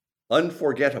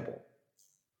unforgettable.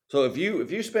 So if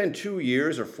you spend 2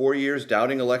 years or 4 years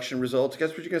doubting election results, guess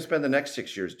what you're going to spend the next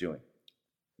 6 years doing?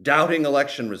 Doubting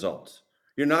election results.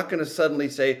 You're not going to suddenly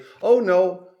say, oh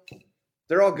no,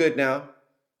 they're all good now.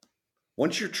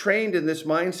 Once you're trained in this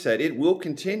mindset, it will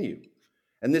continue.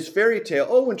 And this fairy tale,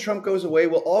 oh, when Trump goes away,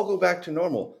 we'll all go back to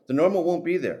normal. The normal won't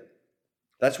be there.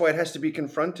 That's why it has to be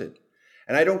confronted.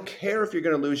 And I don't care if you're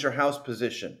going to lose your House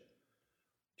position. Do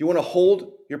you want to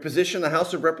hold your position in the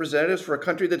House of Representatives for a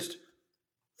country that's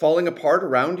falling apart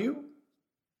around you?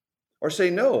 Or say,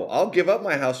 no, I'll give up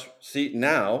my House seat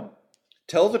now,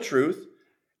 tell the truth,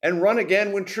 and run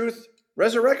again when truth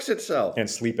resurrects itself. And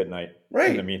sleep at night.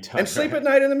 Right. In the meantime. And sleep at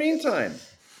night in the meantime.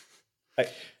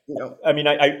 Just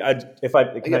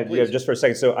for a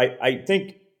second. So I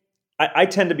think I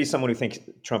tend to be someone who thinks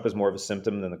Trump is more of a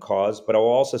symptom than the cause, but I will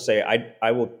also say I'm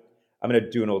going to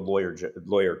do an old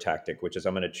lawyer tactic, which is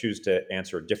I'm going to choose to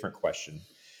answer a different question,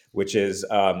 which is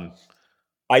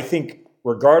I think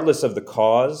regardless of the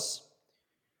cause,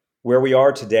 where we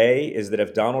are today is that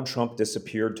if Donald Trump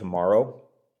disappeared tomorrow,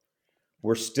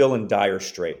 we're still in dire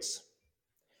straits.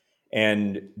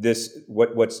 And this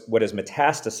what has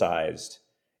metastasized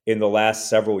in the last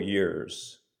several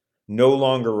years no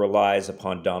longer relies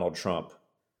upon Donald Trump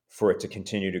for it to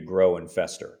continue to grow and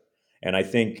fester. And I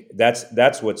think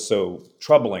that's what's so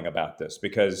troubling about this,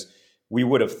 because we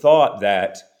would have thought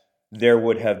that there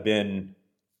would have been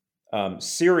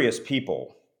serious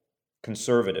people,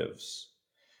 conservatives,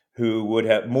 who would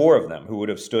have more of them, who would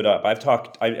have stood up.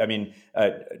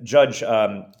 Judge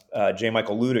J.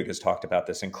 Michael Luttig has talked about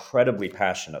this incredibly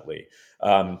passionately.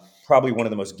 Probably one of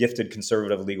the most gifted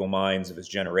conservative legal minds of his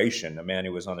generation, a man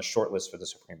who was on the short list for the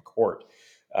Supreme Court.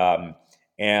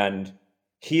 And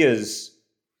he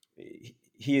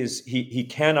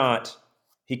cannot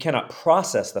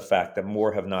process the fact that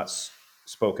more have not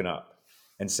spoken up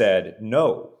and said,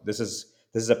 no, this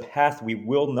is a path we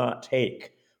will not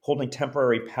take. Holding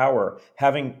temporary power,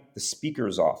 having the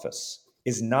speaker's office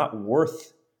is not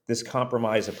worth this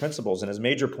compromise of principles. And as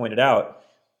Major pointed out,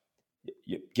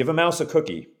 give a mouse a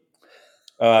cookie.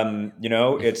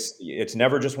 It's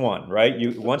never just one,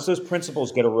 right? Once those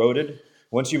principles get eroded,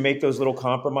 once you make those little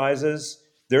compromises,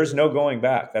 there's no going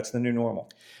back. That's the new normal.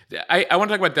 I want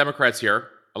to talk about Democrats here.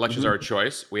 Elections are a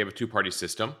choice. We have a two-party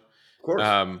system. Of course.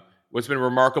 What's been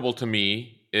remarkable to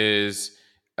me is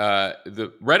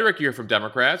the rhetoric you hear from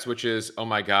Democrats, which is, oh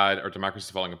my God, our democracy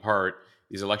is falling apart.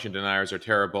 These election deniers are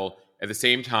terrible. At the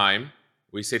same time,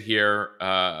 we sit here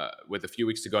with a few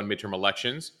weeks to go in midterm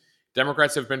elections.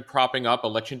 Democrats have been propping up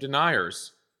election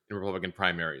deniers in Republican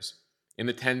primaries in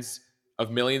the tens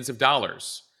of millions of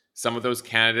dollars. Some of those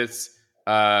candidates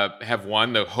have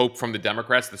won. The hope from the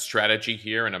Democrats, the strategy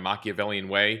here in a Machiavellian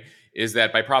way, is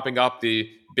that by propping up the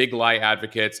big lie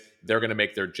advocates, they're going to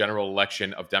make their general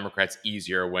election of Democrats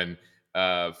easier when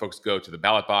folks go to the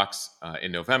ballot box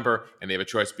in November and they have a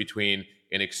choice between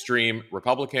an extreme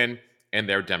Republican and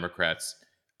their Democrats.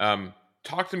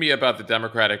 Talk to me about the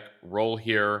Democratic role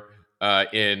here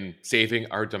in saving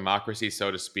our democracy, so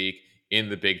to speak, in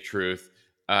the big truth,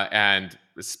 and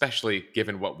especially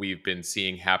given what we've been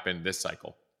seeing happen this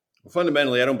cycle. Well,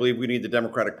 fundamentally, I don't believe we need the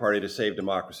Democratic Party to save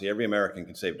democracy. Every American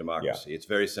can save democracy. Yeah. It's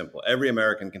very simple. Every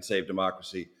American can save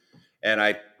democracy. And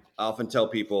I often tell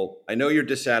people, I know you're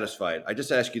dissatisfied. I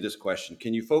just ask you this question.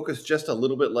 Can you focus just a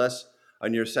little bit less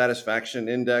on your satisfaction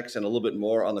index and a little bit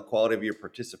more on the quality of your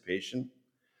participation?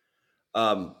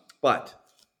 But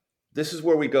this is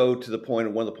where we go to the point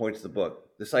of one of the points of the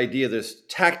book, this idea of this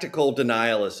tactical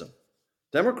denialism.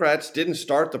 Democrats didn't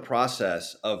start the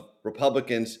process of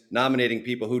Republicans nominating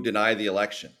people who deny the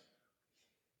election.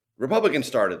 Republicans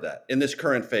started that in this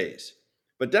current phase.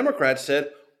 But Democrats said,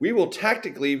 we will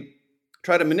tactically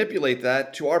try to manipulate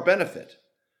that to our benefit,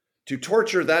 to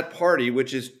torture that party,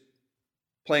 which is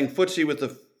playing footsie with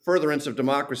the furtherance of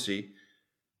democracy,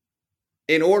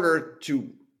 in order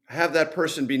to have that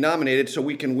person be nominated so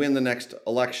we can win the next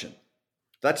election.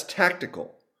 That's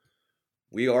tactical.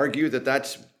 We argue that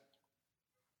that's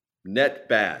net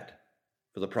bad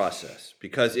for the process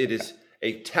because it is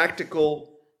a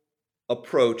tactical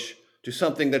approach to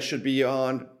something that should be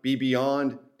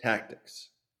beyond tactics.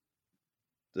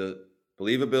 The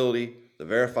believability, the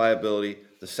verifiability,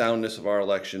 the soundness of our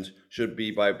elections should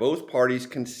be, by both parties'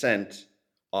 consent,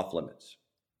 off limits.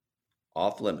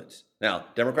 Off limits. Now,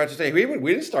 Democrats are saying, we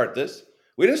didn't start this.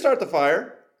 We didn't start the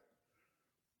fire.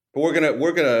 But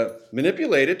we're gonna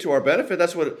manipulate it to our benefit.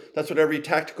 That's what every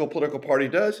tactical political party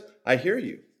does. I hear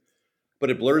you. But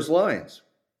it blurs lines.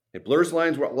 It blurs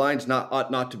lines where lines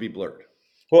ought not to be blurred.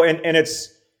 Well, and it's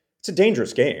a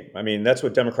dangerous game. I mean, that's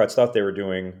what Democrats thought they were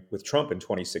doing with Trump in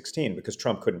 2016, because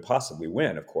Trump couldn't possibly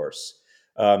win, of course.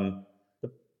 The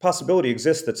possibility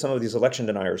exists that some of these election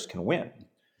deniers can win.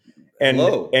 And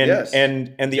yes.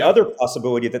 and the other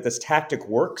possibility that this tactic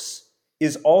works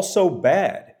is also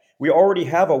bad. We already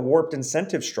have a warped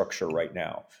incentive structure right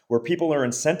now where people are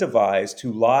incentivized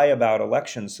to lie about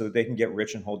elections so that they can get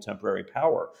rich and hold temporary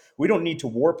power. We don't need to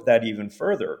warp that even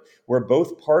further, where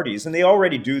both parties, and they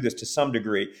already do this to some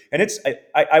degree. And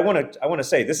I want to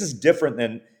say this is different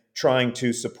than trying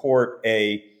to support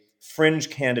a fringe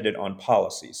candidate on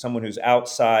policy, someone who's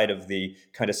outside of the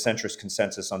kind of centrist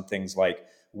consensus on things like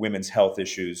women's health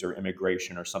issues or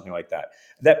immigration or something like that.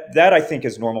 That I think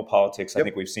is normal politics. Yep. I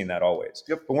think we've seen that always.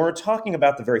 Yep. But when we're talking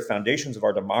about the very foundations of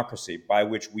our democracy by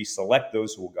which we select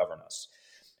those who will govern us,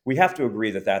 we have to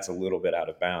agree that that's a little bit out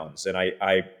of bounds. And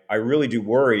I really do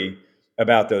worry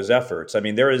about those efforts. I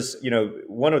mean, there is,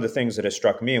 one of the things that has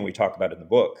struck me, and we talk about in the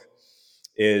book,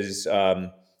 is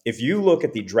if you look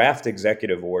at the draft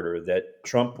executive order that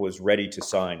Trump was ready to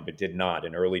sign but did not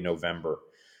in early November,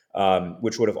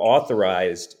 which would have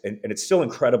authorized, and it's still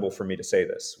incredible for me to say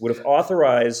this, would have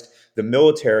authorized the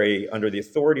military under the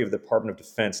authority of the Department of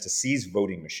Defense to seize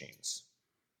voting machines.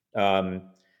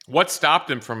 What stopped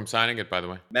him from signing it, by the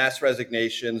way? Mass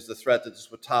resignations, the threat that this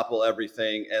would topple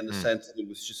everything, and the sense that it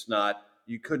was just not,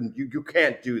 you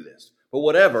can't do this. But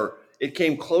whatever, it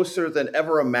came closer than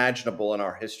ever imaginable in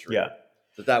our history. Yeah.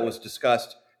 That was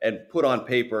discussed and put on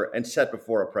paper and set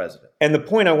before a president. And the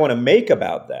point I want to make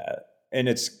about that, and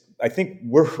I think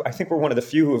we're one of the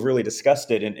few who have really discussed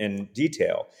it in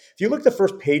detail. If you look at the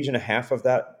first page and a half of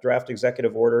that draft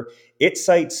executive order, it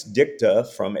cites dicta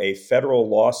from a federal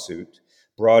lawsuit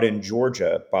brought in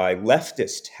Georgia by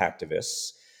leftist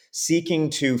activists seeking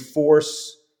to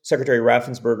force Secretary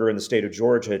Raffensperger in the state of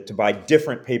Georgia to buy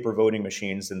different paper voting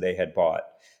machines than they had bought.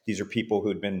 These are people who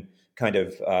had been kind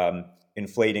of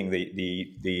inflating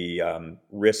the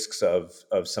risks of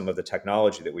some of the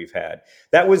technology that we've had.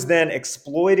 That was then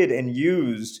exploited and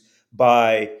used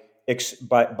by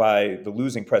the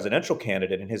losing presidential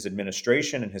candidate and his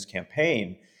administration and his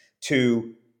campaign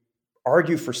to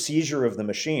argue for seizure of the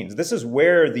machines. This is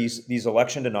where these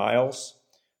election denials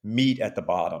meet at the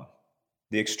bottom,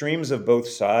 the extremes of both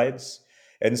sides.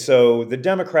 And so the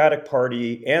Democratic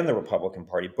Party and the Republican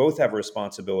Party both have a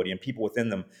responsibility, and people within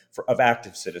them, of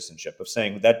active citizenship, of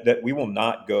saying that we will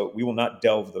not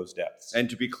delve those depths. And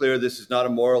to be clear, this is not a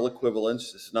moral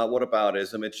equivalence. This is not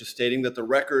whataboutism. It's just stating that the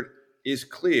record is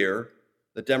clear.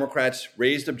 The Democrats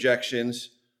raised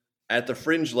objections at the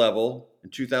fringe level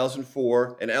in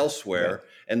 2004 and elsewhere, right.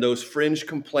 And those fringe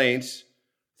complaints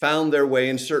found their way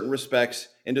in certain respects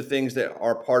into things that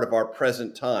are part of our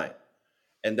present time.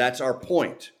 And that's our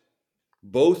point.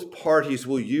 Both parties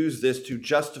will use this to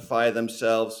justify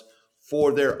themselves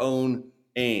for their own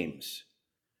aims.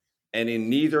 And in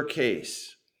neither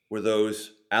case were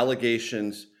those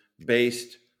allegations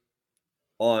based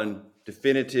on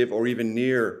definitive or even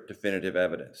near definitive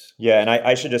evidence. Yeah, and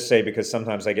I should just say, because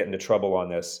sometimes I get into trouble on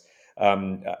this,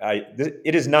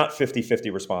 it is not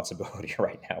 50-50 responsibility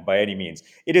right now by any means.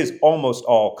 It is almost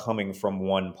all coming from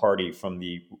one party, from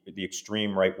the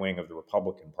extreme right wing of the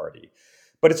Republican Party.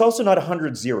 But it's also not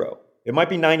 100-0. It might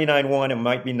be 99-1, it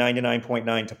might be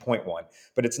 99.9 to 0.1,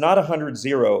 but it's not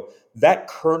 100-0. That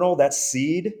kernel, that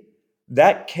seed,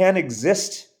 that can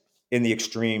exist in the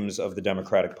extremes of the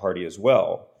Democratic Party as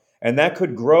well. And that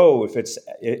could grow if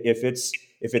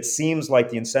it seems like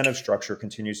the incentive structure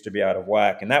continues to be out of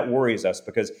whack. And that worries us,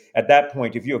 because at that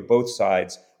point, if you have both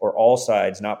sides or all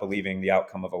sides not believing the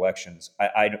outcome of elections,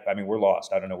 I mean, we're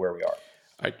lost. I don't know where we are.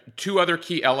 All right, two other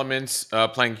key elements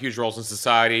playing huge roles in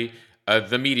society.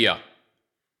 The media.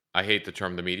 I hate the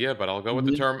term the media, but I'll go with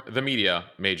the term the media,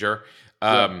 Major.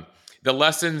 The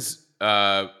lessons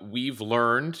we've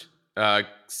learned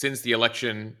since the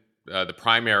election, the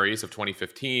primaries of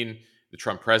 2015, the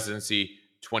Trump presidency,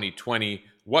 2020,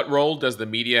 what role does the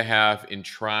media have in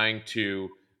trying to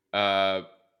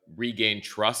regain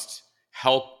trust,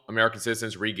 help American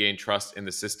citizens regain trust in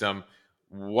the system?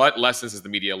 What lessons has the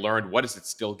media learned? What is it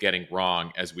still getting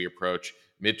wrong as we approach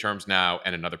midterms now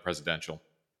and another presidential?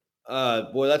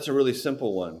 Boy, that's a really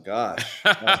simple one. Gosh.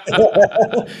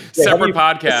 Separate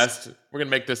podcast. We're going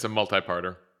to make this a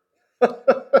multi-parter.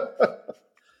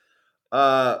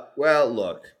 Well,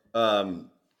 look,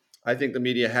 I think the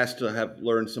media has to have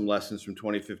learned some lessons from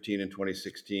 2015 and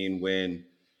 2016 when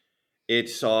it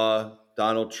saw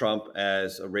Donald Trump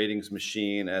as a ratings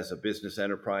machine, as a business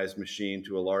enterprise machine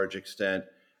to a large extent,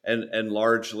 and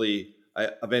largely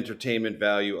of entertainment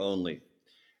value only.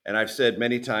 And I've said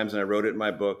many times, and I wrote it in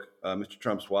my book, Mr.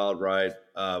 Trump's Wild Ride,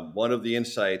 one of the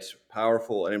insights,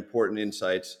 powerful and important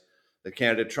insights that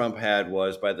candidate Trump had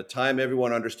was by the time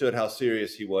everyone understood how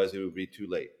serious he was, it would be too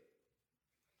late.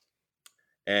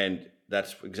 And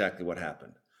that's exactly what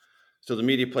happened. So the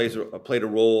media played a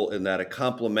role in that, a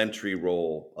complementary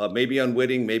role, maybe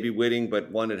unwitting, maybe witting,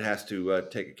 but one it has to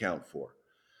take account for.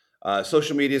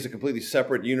 Social media is a completely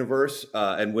separate universe.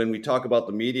 And when we talk about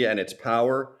the media and its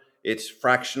power, it's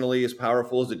fractionally as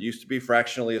powerful as it used to be,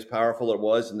 fractionally as powerful it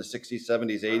was in the 60s,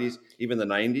 70s, 80s, even the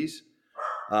 90s.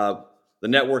 The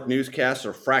network newscasts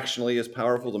are fractionally as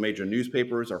powerful. The major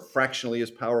newspapers are fractionally as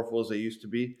powerful as they used to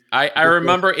be. I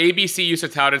remember ABC used to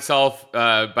tout itself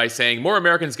by saying more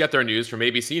Americans get their news from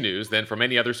ABC News than from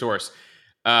any other source,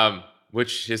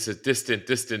 which is a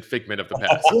distant figment of the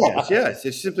past. Yes.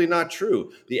 It's simply not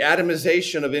true. The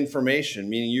atomization of information,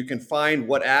 meaning you can find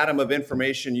what atom of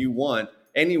information you want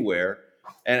anywhere,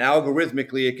 and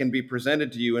algorithmically it can be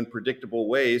presented to you in predictable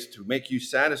ways to make you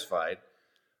satisfied,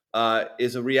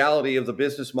 is a reality of the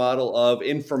business model of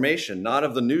information, not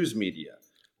of the news media.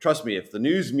 Trust me, if the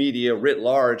news media writ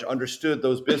large understood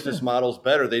those business models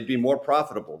better, they'd be more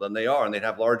profitable than they are, and they'd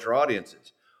have larger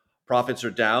audiences. Profits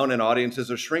are down and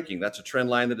audiences are shrinking. That's a trend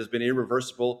line that has been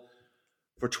irreversible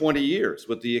for 20 years,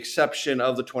 with the exception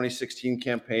of the 2016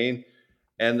 campaign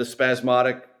and the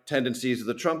spasmodic tendencies of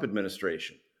the Trump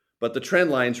administration. But the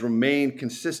trend lines remain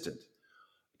consistent.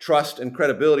 Trust and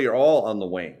credibility are all on the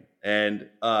wane. And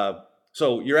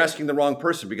so you're asking the wrong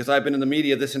person, because I've been in the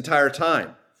media this entire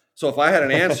time. So if I had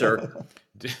an answer...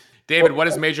 David, what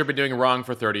has Major been doing wrong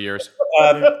for 30 years?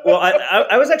 Well,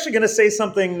 I was actually going to say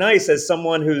something nice as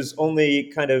someone who's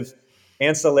only kind of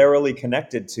ancillarily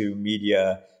connected to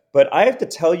media. But I have to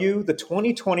tell you, the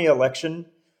 2020 election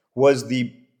was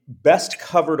the best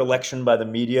covered election by the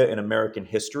media in American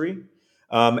history.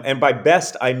 And by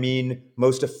best, I mean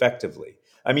most effectively.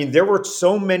 I mean, there were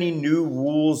so many new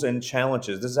rules and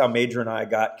challenges. This is how Major and I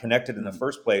got connected in the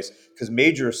first place, because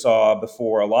Major saw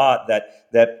before a lot that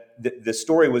the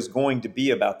story was going to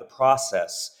be about the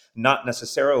process, not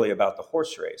necessarily about the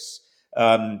horse race.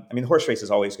 I mean, the horse race is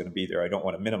always going to be there. I don't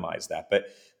want to minimize that, but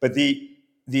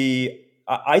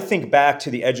I think back to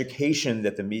the education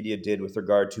that the media did with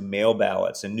regard to mail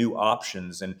ballots and new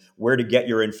options and where to get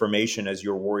your information as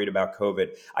you're worried about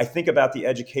COVID. I think about the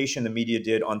education the media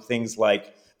did on things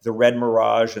like the red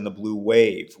mirage and the blue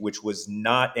wave, which was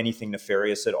not anything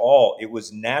nefarious at all. It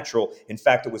was natural. In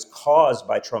fact, it was caused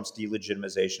by Trump's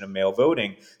delegitimization of mail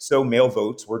voting. So mail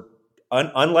votes were,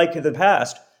 unlike in the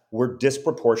past, were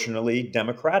disproportionately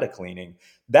Democratic leaning.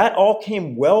 That all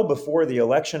came well before the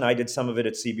election. I did some of it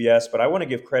at CBS, but I want to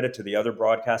give credit to the other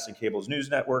broadcasting cables, news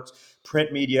networks,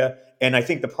 print media. And I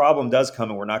think the problem does come,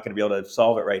 and we're not going to be able to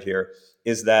solve it right here,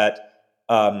 is that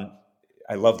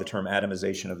I love the term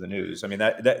atomization of the news. I mean,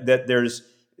 that there's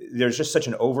just such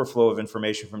an overflow of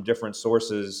information from different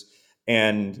sources,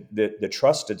 and the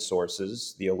trusted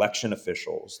sources, the election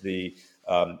officials, the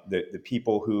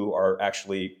people who are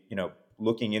actually,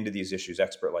 looking into these issues,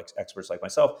 experts like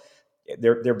myself,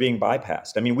 they're being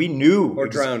bypassed. I mean, we knew or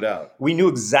drowned out. We knew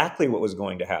exactly what was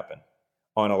going to happen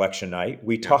on election night.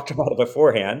 We talked about it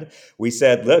beforehand. We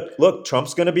said, look,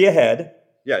 Trump's going to be ahead.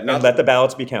 Yeah, and let the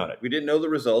ballots be counted. We didn't know the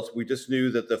results. We just knew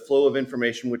that the flow of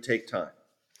information would take time.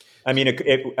 I mean,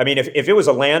 if it was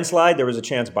a landslide, there was a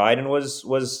chance Biden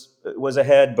was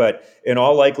ahead. But in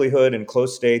all likelihood, in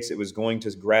close states, it was going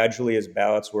to gradually, as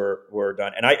ballots were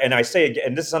done. And I say again,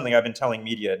 and this is something I've been telling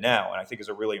media now, and I think is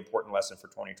a really important lesson for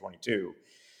 2022.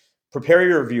 Prepare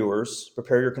your viewers,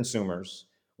 prepare your consumers.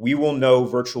 We will know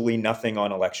virtually nothing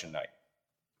on election night,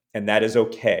 and that is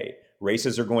okay.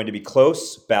 Races are going to be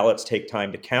close. Ballots take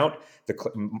time to count.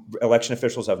 The election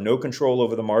officials have no control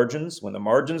over the margins. When the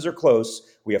margins are close,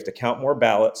 we have to count more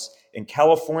ballots. In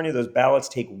California, those ballots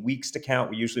take weeks to count.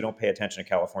 We usually don't pay attention to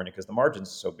California because the margins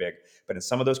are so big. But in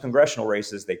some of those congressional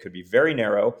races, they could be very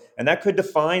narrow, and that could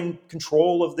define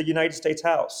control of the United States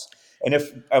House. And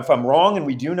if I'm wrong and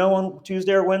we do know on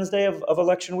Tuesday or Wednesday of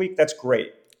election week, that's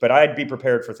great. But I'd be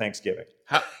prepared for Thanksgiving.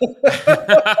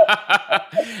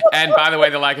 And by the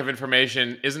way, the lack of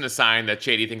information isn't a sign that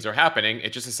shady things are happening.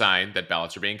 It's just a sign that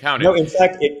ballots are being counted. No, in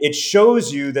fact, it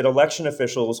shows you that election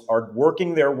officials are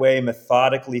working their way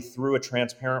methodically through a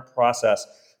transparent process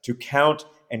to count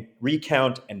and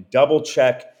recount and double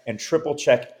check and triple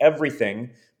check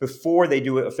everything before they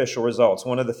do official results.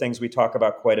 One of the things we talk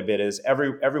about quite a bit is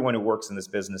everyone who works in this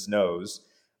business knows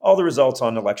all the results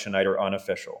on election night are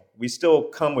unofficial. We still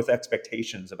come with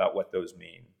expectations about what those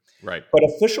mean. Right. But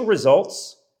official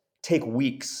results take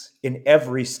weeks in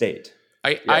every state.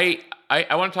 I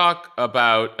want to talk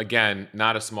about, again,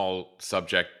 not a small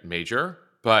subject major,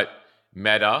 but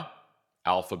Meta,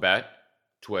 Alphabet,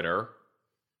 Twitter,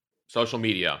 social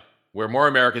media, where more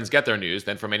Americans get their news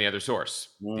than from any other source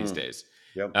these days,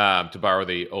 to borrow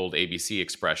the old ABC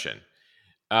expression.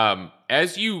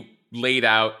 As you laid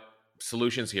out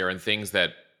solutions here and things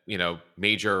that, the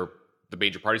major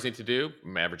parties need to do,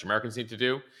 average Americans need to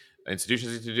do,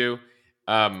 institutions need to do,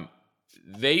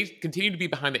 they continue to be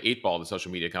behind the eight ball, the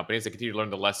social media companies. They continue to learn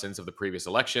the lessons of the previous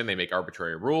election. They make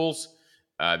arbitrary rules.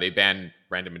 They ban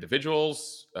random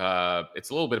individuals. It's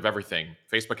a little bit of everything.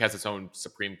 Facebook has its own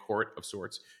Supreme Court of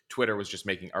sorts. Twitter was just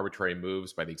making arbitrary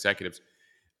moves by the executives.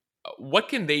 What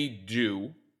can they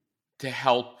do to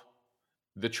help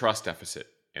the trust deficit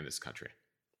in this country?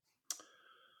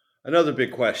 Another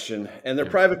big question. And they're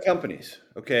private companies.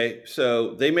 Okay.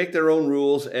 So they make their own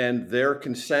rules, and their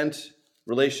consent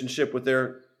relationship with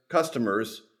their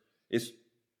customers is,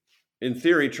 in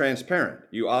theory, transparent.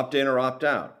 You opt in or opt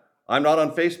out. I'm not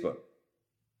on Facebook.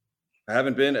 I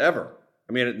haven't been ever.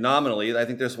 I mean, nominally, I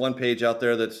think there's one page out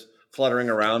there that's fluttering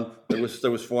around. There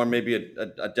was formed maybe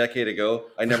a decade ago.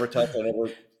 I never touched.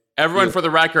 Everyone, for the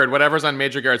record, whatever's on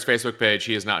Major Garrett's Facebook page,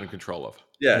 he is not in control of.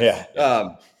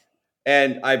 Yeah.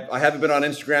 And I haven't been on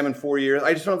Instagram in 4 years.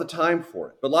 I just don't have the time for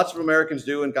it. But lots of Americans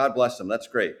do, and God bless them. That's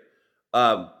great.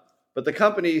 But the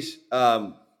companies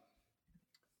have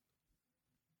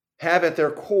at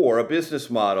their core a business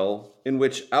model in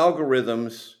which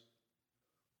algorithms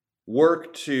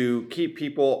work to keep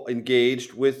people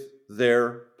engaged with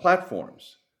their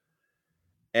platforms.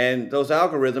 And those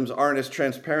algorithms aren't as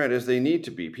transparent as they need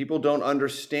to be. People don't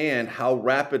understand how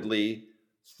rapidly,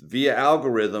 via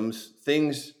algorithms,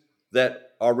 things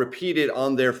that are repeated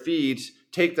on their feeds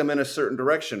take them in a certain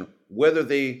direction, whether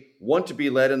they want to be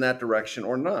led in that direction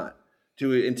or not,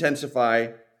 to intensify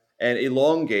and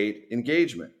elongate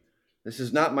engagement. This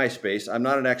is not my space. I'm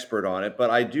not an expert on it,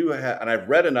 but I do have, and I've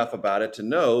read enough about it to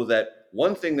know that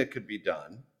one thing that could be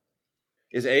done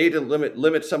is to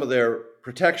limit some of their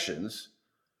protections,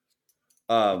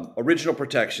 original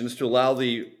protections, to allow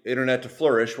the internet to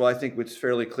flourish. Well, I think it's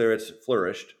fairly clear it's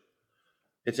flourished.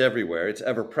 It's everywhere. It's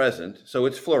ever present. So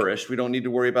it's flourished. We don't need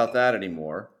to worry about that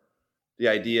anymore. The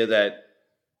idea that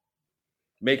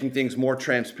making things more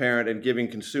transparent and giving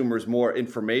consumers more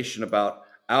information about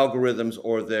algorithms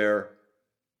or their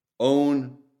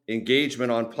own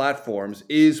engagement on platforms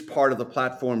is part of the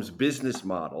platform's business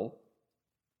model.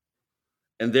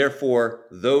 And therefore,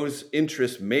 those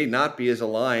interests may not be as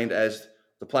aligned as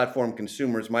the platform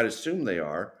consumers might assume they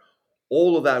are.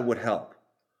 All of that would help.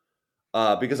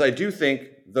 Because I do think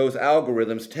those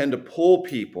algorithms tend to pull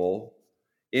people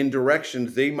in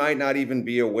directions they might not even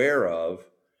be aware of.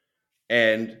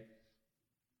 And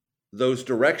those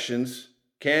directions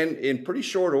can, in pretty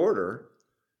short order,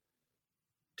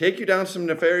 take you down some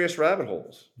nefarious rabbit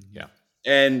holes. Yeah.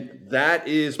 And that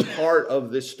is part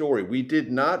of this story. We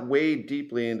did not wade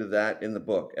deeply into that in the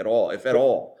book at all, if at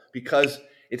all, because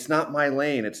it's not my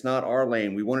lane. It's not our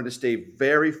lane. We wanted to stay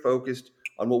very focused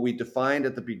on what we defined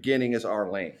at the beginning as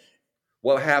our lane.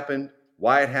 What happened,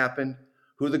 why it happened,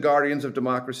 who the guardians of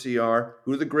democracy are,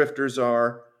 who the grifters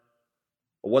are,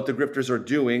 what the grifters are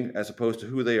doing as opposed to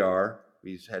who they are.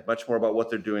 We had much more about what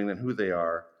they're doing than who they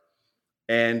are,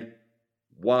 and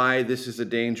why this is a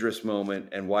dangerous moment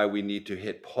and why we need to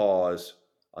hit pause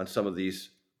on some of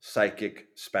these psychic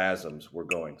spasms we're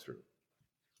going through.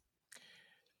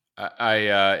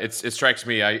 It strikes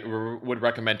me. I would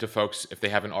recommend to folks, if they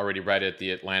haven't already read it,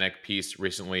 the Atlantic piece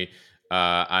recently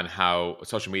on how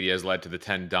social media has led to the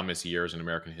 10 dumbest years in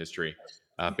American history,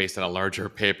 based on a larger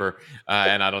paper.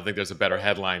 And I don't think there's a better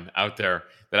headline out there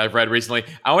that I've read recently.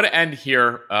 I want to end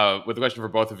here with a question for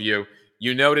both of you.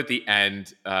 You note at the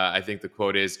end, I think the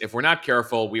quote is, "If we're not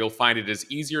careful, we'll find it is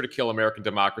easier to kill American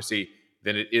democracy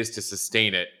than it is to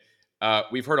sustain it."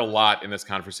 We've heard a lot in this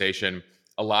conversation.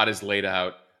 A lot is laid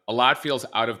out. A lot feels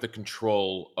out of the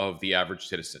control of the average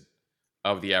citizen,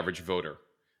 of the average voter.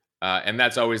 And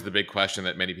that's always the big question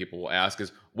that many people will ask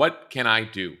is, what can I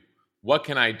do? What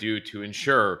can I do to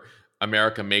ensure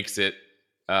America makes it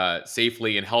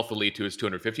safely and healthily to its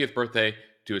 250th birthday,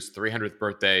 to its 300th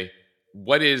birthday?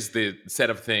 What is the set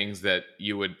of things that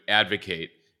you would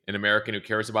advocate an American who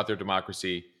cares about their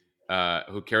democracy,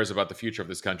 who cares about the future of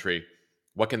this country?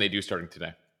 What can they do starting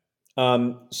today?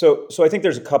 So I think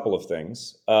there's a couple of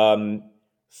things.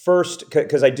 First,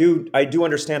 because I do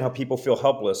understand how people feel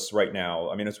helpless right now.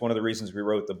 I mean, it's one of the reasons we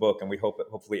wrote the book, and we hope it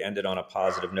hopefully ended on a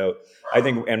positive note. I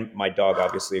think, and my dog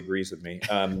obviously agrees with me.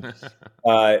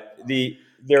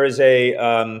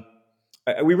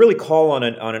 We really call on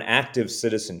an active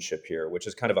citizenship here, which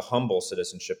is kind of a humble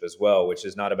citizenship as well, which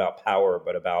is not about power,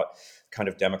 but about kind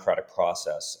of democratic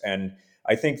process. And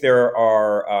I think there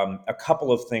are a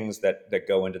couple of things that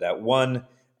go into that. One,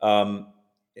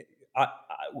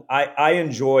 I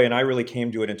enjoy, and I really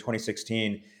came to it in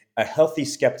 2016, a healthy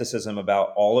skepticism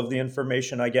about all of the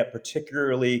information I get,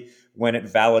 particularly when it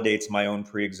validates my own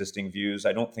pre-existing views.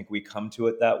 I don't think we come to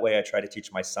it that way. I try to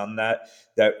teach my son that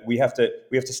we have to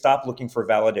stop looking for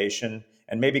validation.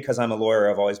 And maybe because I'm a lawyer,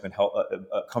 I've always been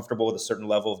comfortable with a certain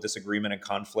level of disagreement and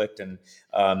conflict, and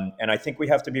I think we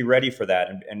have to be ready for that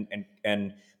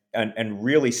and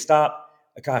really stop.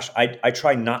 Gosh, I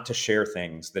try not to share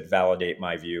things that validate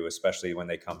my view, especially when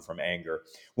they come from anger.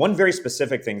 One very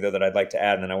specific thing, though, that I'd like to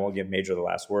add, and I won't give Major the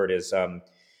last word, is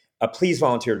please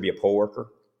volunteer to be a poll worker.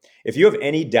 If you have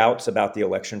any doubts about the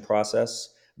election process,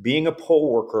 being a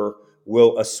poll worker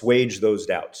will assuage those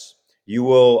doubts. You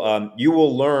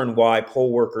will learn why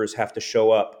poll workers have to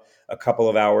show up a couple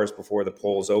of hours before the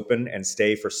polls open and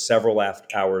stay for several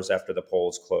hours after the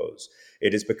polls close.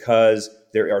 It is because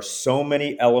there are so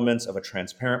many elements of a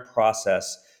transparent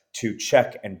process to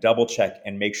check and double check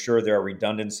and make sure there are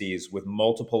redundancies with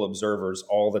multiple observers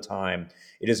all the time.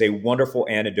 It is a wonderful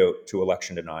antidote to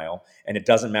election denial, and it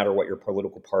doesn't matter what your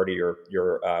political party or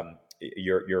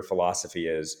your philosophy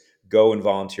is. Go and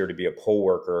volunteer to be a poll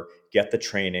worker, get the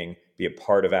training, be a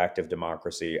part of active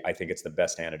democracy. I think it's the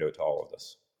best antidote to all of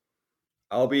this.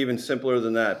 I'll be even simpler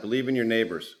than that. Believe in your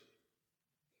neighbors.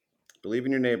 Believe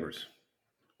in your neighbors.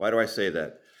 Why do I say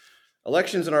that?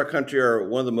 Elections in our country are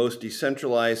one of the most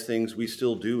decentralized things we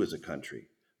still do as a country.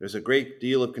 There's a great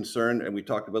deal of concern, and we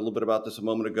talked a little bit about this a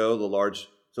moment ago, the large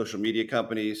social media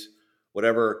companies,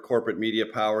 whatever corporate media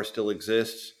power still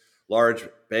exists, large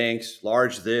banks,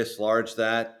 large this, large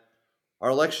that.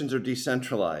 Our elections are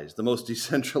decentralized, the most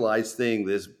decentralized thing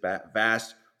this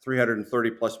vast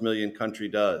 330 plus million country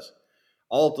does,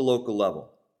 all at the local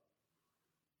level.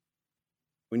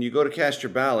 When you go to cast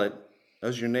your ballot,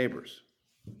 those are your neighbors.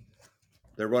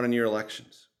 They're running your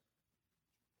elections.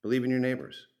 Believe in your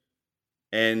neighbors.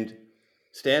 And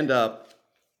stand up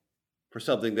for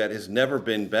something that has never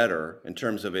been better in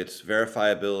terms of its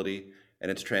verifiability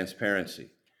and its transparency.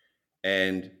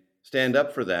 And stand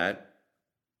up for that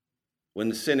when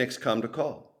the cynics come to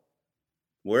call,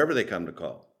 wherever they come to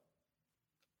call.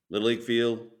 Little League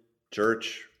field,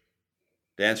 church,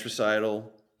 dance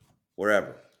recital,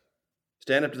 wherever.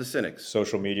 Stand up to the cynics.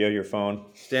 Social media, your phone.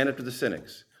 Stand up to the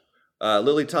cynics.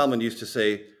 Lily Tomlin used to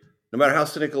say, no matter how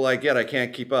cynical I get, I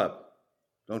can't keep up.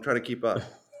 Don't try to keep up.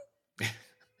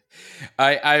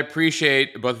 I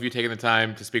appreciate both of you taking the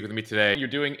time to speak with me today. You're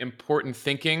doing important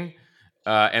thinking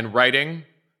and writing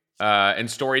and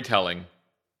storytelling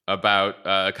about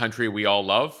a country we all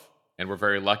love, and we're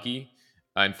very lucky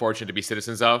and fortunate to be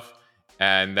citizens of,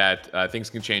 and that things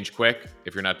can change quick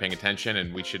if you're not paying attention,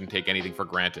 and we shouldn't take anything for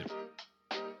granted.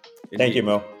 Indeed. Thank you,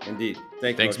 Mo. Indeed.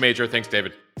 Thanks, Major. Thanks,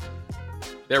 David.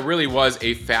 There really was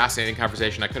a fascinating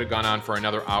conversation. I could have gone on for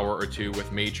another hour or two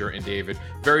with Major and David.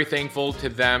 Very thankful to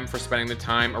them for spending the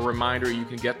time. A reminder, you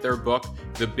can get their book,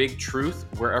 The Big Truth,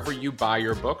 wherever you buy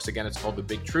your books. Again, it's called The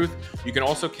Big Truth. You can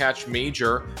also catch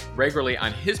Major regularly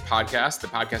on his podcast. The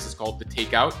podcast is called The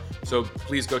Takeout. So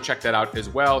please go check that out as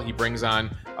well. He brings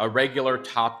on a regular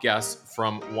top guest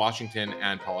from Washington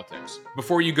and politics.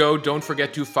 Before you go, don't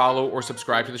forget to follow or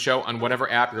subscribe to the show on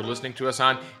whatever app you're listening to us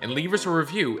on, and leave us a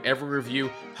review. Every review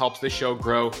helps the show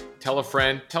grow. Tell a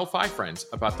friend, tell 5 friends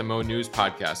about the Mo News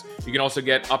podcast. You can also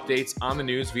get updates on the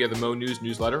news via the Mo News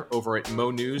newsletter over at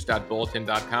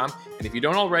monews.bulletin.com. And if you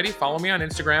don't already, follow me on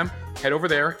Instagram. Head over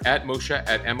there at Moshe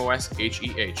at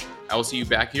MOSHEH. I will see you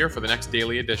back here for the next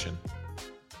daily edition.